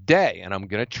single day. And I'm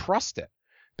going to trust it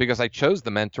because I chose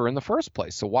the mentor in the first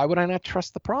place. So why would I not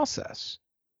trust the process?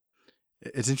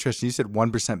 It's interesting. You said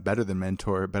 1% better than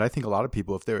mentor, but I think a lot of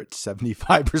people, if they're at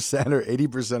 75% or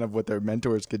 80% of what their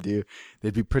mentors could do,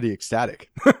 they'd be pretty ecstatic.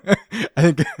 I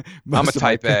think I'm a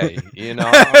type A, you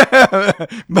know.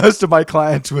 Most of my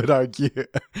clients would argue.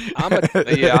 I'm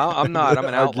not. I'm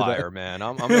an outlier, man.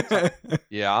 I'm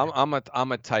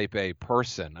a type A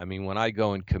person. I mean, when I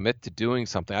go and commit to doing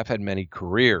something, I've had many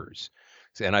careers.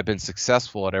 And I've been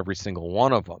successful at every single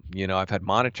one of them. You know, I've had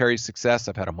monetary success.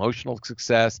 I've had emotional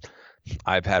success.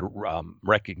 I've had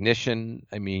recognition.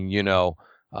 I mean, you know,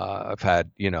 I've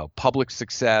had, you know, public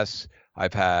success.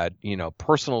 I've had, you know,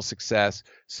 personal success.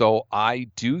 So I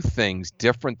do things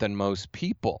different than most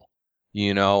people.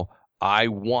 You know, I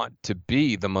want to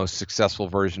be the most successful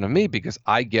version of me because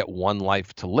I get one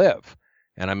life to live.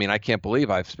 And I mean, I can't believe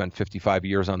I've spent 55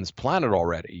 years on this planet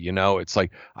already. You know, it's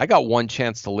like I got one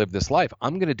chance to live this life.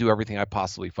 I'm going to do everything I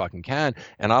possibly fucking can.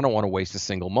 And I don't want to waste a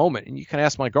single moment. And you can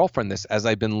ask my girlfriend this as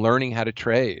I've been learning how to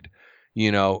trade.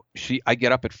 You know, I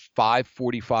get up at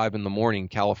 5:45 in the morning,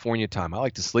 California time. I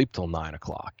like to sleep till 9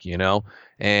 o'clock, you know,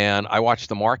 and I watch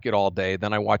the market all day.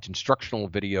 Then I watch instructional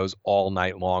videos all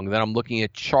night long. Then I'm looking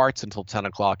at charts until 10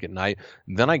 o'clock at night.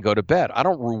 Then I go to bed. I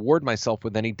don't reward myself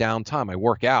with any downtime. I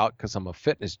work out because I'm a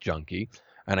fitness junkie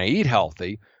and I eat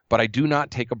healthy, but I do not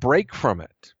take a break from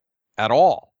it at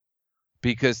all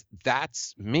because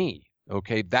that's me.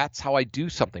 Okay, that's how I do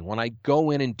something. When I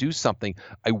go in and do something,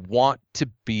 I want to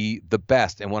be the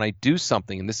best. And when I do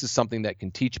something, and this is something that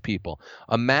can teach people,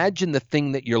 imagine the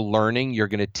thing that you're learning, you're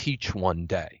going to teach one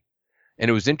day. And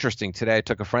it was interesting. Today, I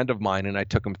took a friend of mine and I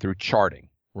took him through charting,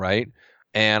 right?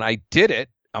 And I did it.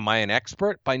 Am I an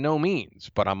expert? By no means.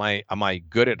 But am I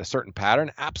good at a certain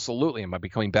pattern? Absolutely. Am I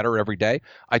becoming better every day?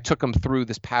 I took him through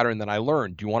this pattern that I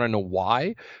learned. Do you want to know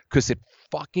why? Because it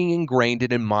fucking ingrained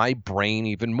it in my brain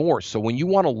even more. So when you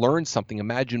want to learn something,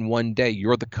 imagine one day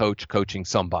you're the coach coaching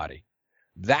somebody.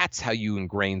 That's how you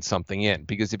ingrain something in.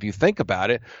 Because if you think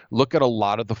about it, look at a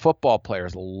lot of the football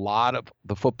players. A lot of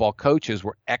the football coaches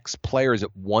were ex-players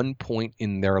at one point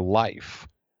in their life.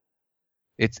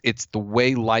 It's the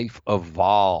way life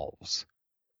evolves.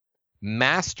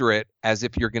 Master it as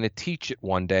if you're going to teach it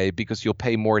one day because you'll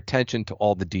pay more attention to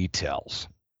all the details.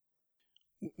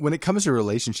 When it comes to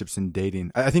relationships and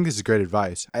dating, I think this is great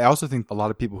advice. I also think a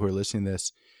lot of people who are listening to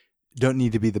this don't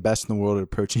need to be the best in the world at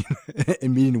approaching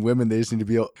and meeting women. They just need to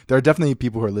be. There are definitely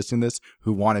people who are listening to this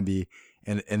who want to be,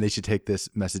 and they should take this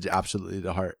message absolutely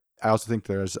to heart. I also think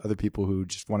there's other people who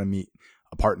just want to meet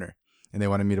a partner, and they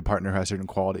want to meet a partner who has certain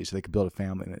qualities so they can build a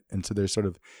family. And so there's sort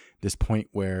of this point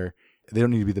where they don't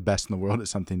need to be the best in the world at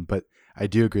something, but I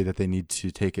do agree that they need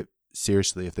to take it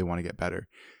seriously if they want to get better.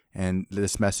 And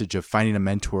this message of finding a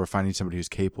mentor, finding somebody who's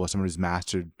capable, someone who's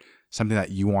mastered something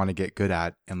that you want to get good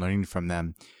at and learning from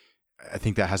them, I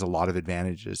think that has a lot of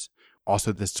advantages.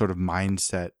 Also, this sort of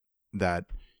mindset that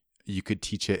you could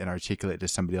teach it and articulate to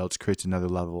somebody else creates another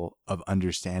level of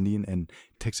understanding and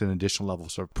takes an additional level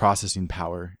of sort of processing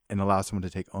power and allows someone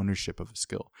to take ownership of a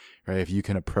skill, right? If you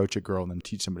can approach a girl and then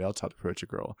teach somebody else how to approach a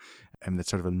girl, and that's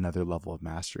sort of another level of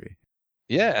mastery.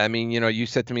 Yeah, I mean, you know, you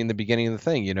said to me in the beginning of the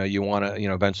thing, you know, you want to, you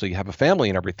know, eventually have a family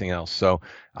and everything else. So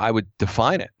I would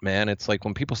define it, man. It's like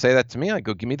when people say that to me, I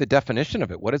go, give me the definition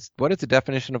of it. What is the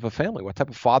definition of a family? What type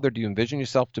of father do you envision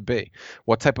yourself to be?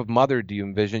 What type of mother do you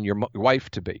envision your wife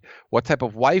to be? What type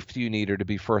of wife do you need her to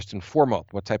be first and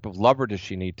foremost? What type of lover does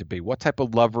she need to be? What type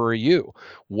of lover are you?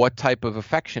 What type of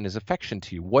affection is affection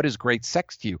to you? What is great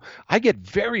sex to you? I get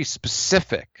very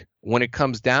specific when it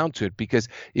comes down to it, because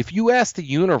if you ask the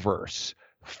universe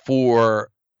for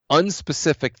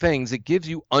unspecific things, it gives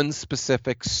you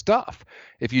unspecific stuff.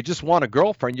 If you just want a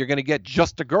girlfriend, you're going to get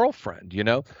just a girlfriend. You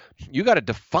know, you got to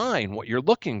define what you're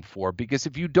looking for, because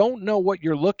if you don't know what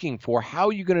you're looking for, how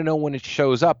are you going to know when it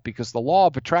shows up? Because the law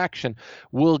of attraction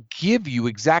will give you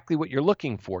exactly what you're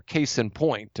looking for. Case in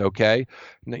point, okay?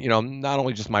 You know, not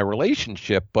only just my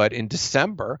relationship, but in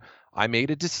December, I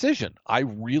made a decision. I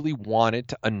really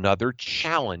wanted another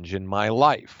challenge in my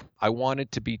life. I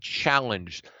wanted to be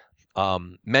challenged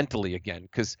mentally again,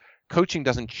 because coaching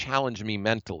doesn't challenge me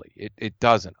mentally. It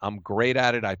doesn't. I'm great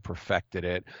at it. I perfected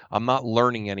it. I'm not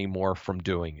learning anymore from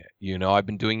doing it. You know, I've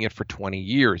been doing it for 20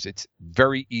 years. It's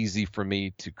very easy for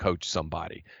me to coach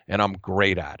somebody, and I'm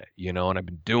great at it, you know, and I've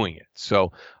been doing it.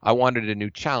 So I wanted a new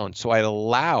challenge. So I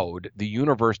allowed the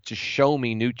universe to show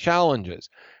me new challenges.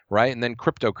 Right. And then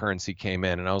cryptocurrency came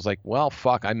in and I was like, well,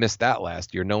 fuck, I missed that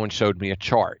last year. No one showed me a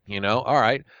chart, you know? All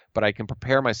right. But I can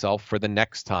prepare myself for the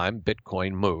next time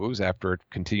Bitcoin moves. After it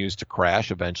continues to crash,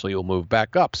 eventually it'll move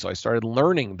back up. So I started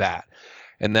learning that.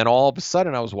 And then all of a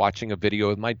sudden I was watching a video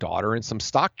with my daughter and some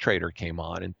stock trader came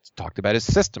on and talked about his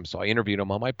system. So I interviewed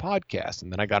him on my podcast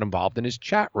and then I got involved in his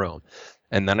chat room.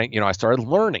 And then I started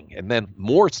learning, and then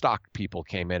more stock people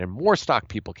came in and more stock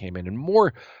people came in and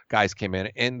more guys came in.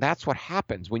 And that's what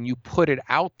happens when you put it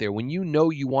out there. When you know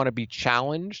you want to be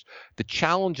challenged, the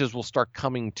challenges will start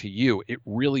coming to you. It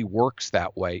really works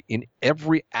that way in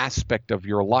every aspect of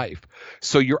your life.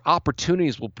 So your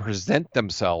opportunities will present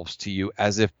themselves to you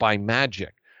as if by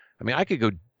magic. I mean, I could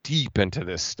go deep into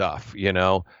this stuff, you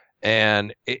know,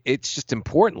 and it's just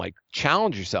important. Like,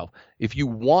 challenge yourself. If you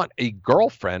want a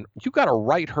girlfriend, you got to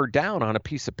write her down on a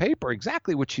piece of paper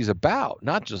exactly what she's about,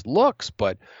 not just looks,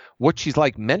 but what she's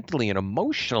like mentally and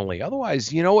emotionally.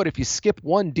 Otherwise, you know what? If you skip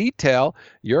one detail,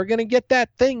 you're going to get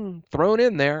that thing thrown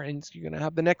in there, and you're going to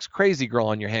have the next crazy girl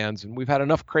on your hands. And we've had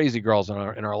enough crazy girls in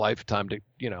our lifetime to,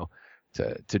 you know,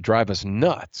 to drive us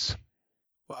nuts.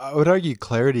 Well, I would argue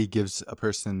clarity gives a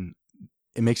person,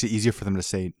 it makes it easier for them to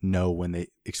say no when they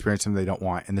experience something they don't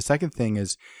want. And the second thing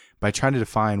is, by trying to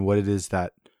define what it is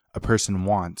that a person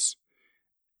wants,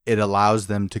 it allows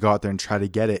them to go out there and try to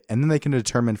get it. And then they can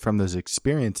determine from those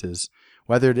experiences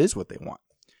whether it is what they want.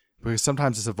 Because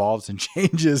sometimes this evolves and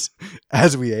changes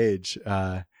as we age.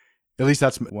 At least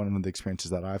that's one of the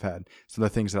experiences that I've had. Some of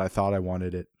the things that I thought I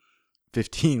wanted at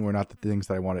 15 were not the things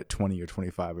that I want at 20 or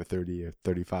 25 or 30 or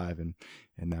 35. And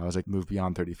now as I move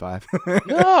beyond 35.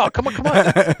 No, come on.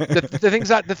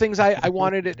 The things I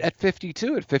wanted at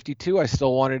 52. At 52, I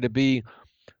still wanted to be,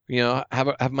 you know,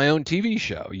 have my own TV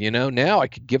show. You know, now I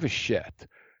could give a shit.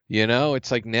 You know,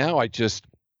 it's like now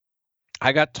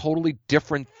I got totally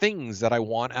different things that I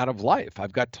want out of life.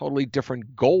 I've got totally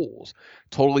different goals,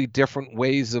 totally different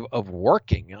ways of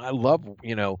working. I love,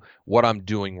 you know, what I'm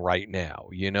doing right now,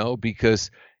 you know,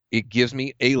 because it gives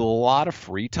me a lot of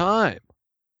free time,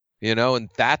 you know, and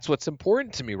that's what's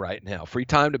important to me right now. Free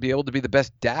time to be able to be the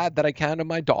best dad that I can to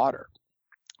my daughter.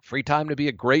 Free time to be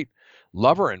a great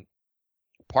lover and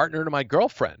partner to my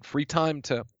girlfriend. Free time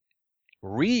to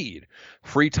read.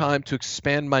 Free time to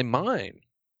expand my mind.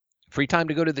 Free time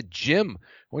to go to the gym.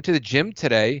 I went to the gym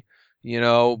today. You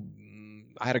know,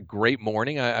 I had a great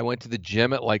morning. I went to the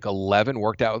gym at like 11,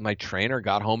 worked out with my trainer,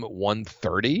 got home at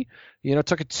 1:30. You know,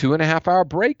 took a 2.5-hour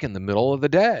break in the middle of the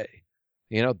day.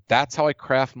 You know, that's how I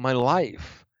craft my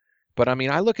life. But I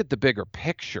mean, I look at the bigger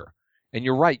picture, and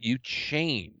you're right. You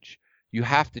change. You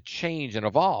have to change and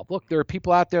evolve. Look, there are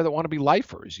people out there that want to be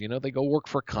lifers. You know, they go work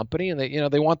for a company and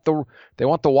they want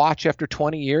the watch after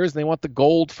 20 years. And they want the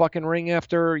gold fucking ring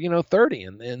after, 30,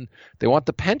 and they want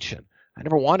the pension. I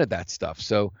never wanted that stuff.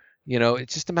 So, you know,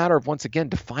 it's just a matter of, once again,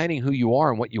 defining who you are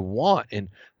and what you want in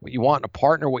a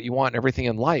partner, what you want in everything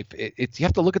in life. You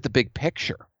have to look at the big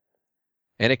picture,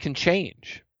 and it can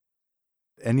change.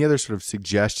 Any other sort of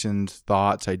suggestions,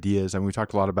 thoughts, ideas? I mean, we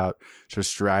talked a lot about sort of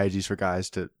strategies for guys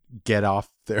to get off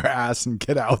their ass and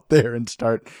get out there and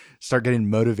start getting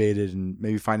motivated and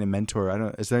maybe find a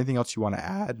mentor. Is there anything else you want to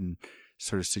add and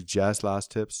sort of suggest,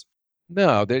 last tips?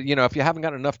 No, if you haven't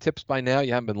got enough tips by now,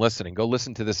 you haven't been listening. Go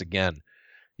listen to this again.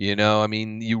 You know, I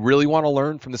mean, you really want to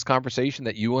learn from this conversation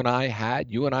that you and I had.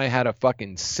 You and I had a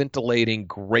fucking scintillating,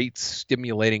 great,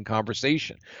 stimulating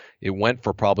conversation. It went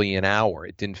for probably an hour.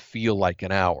 It didn't feel like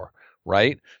an hour,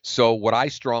 right? So what I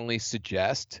strongly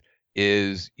suggest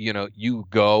is, you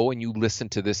go and you listen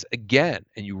to this again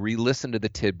and you re-listen to the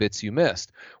tidbits you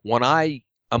missed. When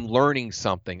I'm learning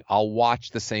something, I'll watch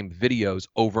the same videos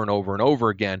over and over and over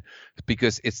again,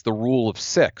 because it's the rule of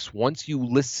 6. Once you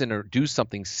listen or do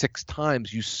something 6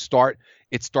 times,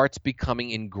 it starts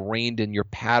becoming ingrained in your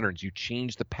patterns. You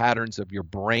change the patterns of your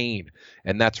brain,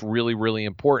 and that's really, really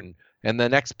important. And the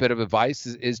next bit of advice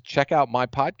is check out my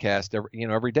podcast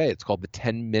every day. It's called the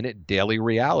 10-Minute Daily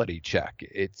Reality Check.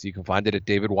 You can find it at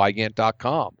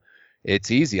davidwygant.com. It's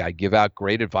easy. I give out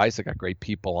great advice. I got great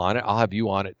people on it. I'll have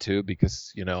you on it too,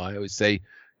 because, I always say,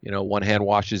 one hand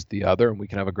washes the other, and we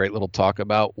can have a great little talk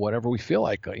about whatever we feel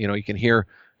like. You can hear,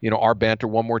 our banter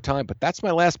one more time. But that's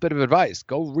my last bit of advice.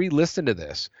 Go re-listen to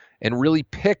this and really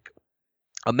pick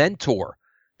a mentor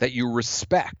that you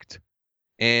respect.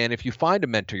 And if you find a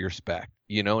mentor you respect,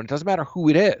 and it doesn't matter who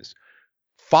it is,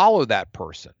 follow that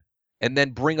person and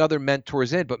then bring other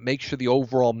mentors in, but make sure the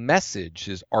overall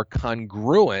messages are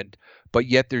congruent, but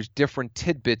yet there's different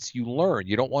tidbits you learn.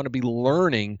 You don't want to be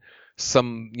learning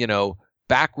some,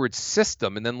 backwards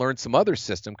system and then learn some other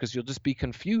system, because you'll just be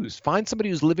confused. Find somebody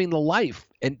who's living the life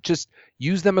and just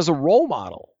use them as a role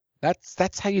model.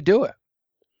 That's how you do it.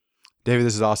 David,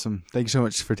 this is awesome. Thank you so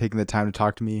much for taking the time to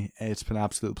talk to me. It's been an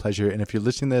absolute pleasure. And if you're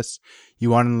listening to this, you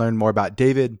want to learn more about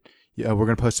David, we're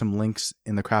going to post some links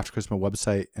in the Craft Charisma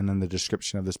website and in the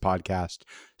description of this podcast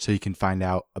so you can find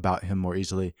out about him more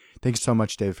easily. Thanks so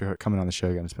much, David, for coming on the show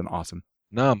again. It's been awesome.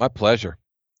 No, my pleasure.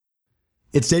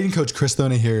 It's dating coach Chris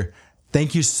Thona here.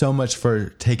 Thank you so much for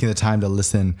taking the time to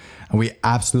listen. And we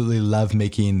absolutely love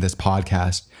making this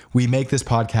podcast. We make this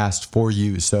podcast for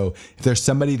you. So if there's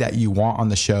somebody that you want on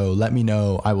the show, let me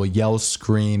know. I will yell,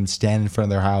 scream, stand in front of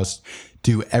their house,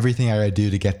 do everything I gotta do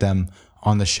to get them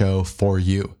on the show for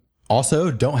you.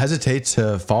 Also, don't hesitate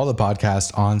to follow the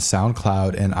podcast on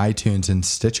SoundCloud and iTunes and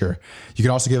Stitcher. You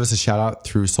can also give us a shout out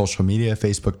through social media,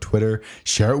 Facebook, Twitter,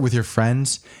 share it with your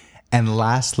friends. And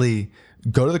lastly,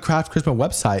 go to the Craft Charisma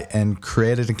website and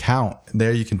create an account.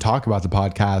 There you can talk about the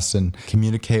podcast and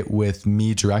communicate with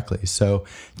me directly. So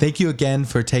thank you again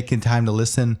for taking time to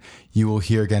listen. You will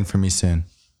hear again from me soon.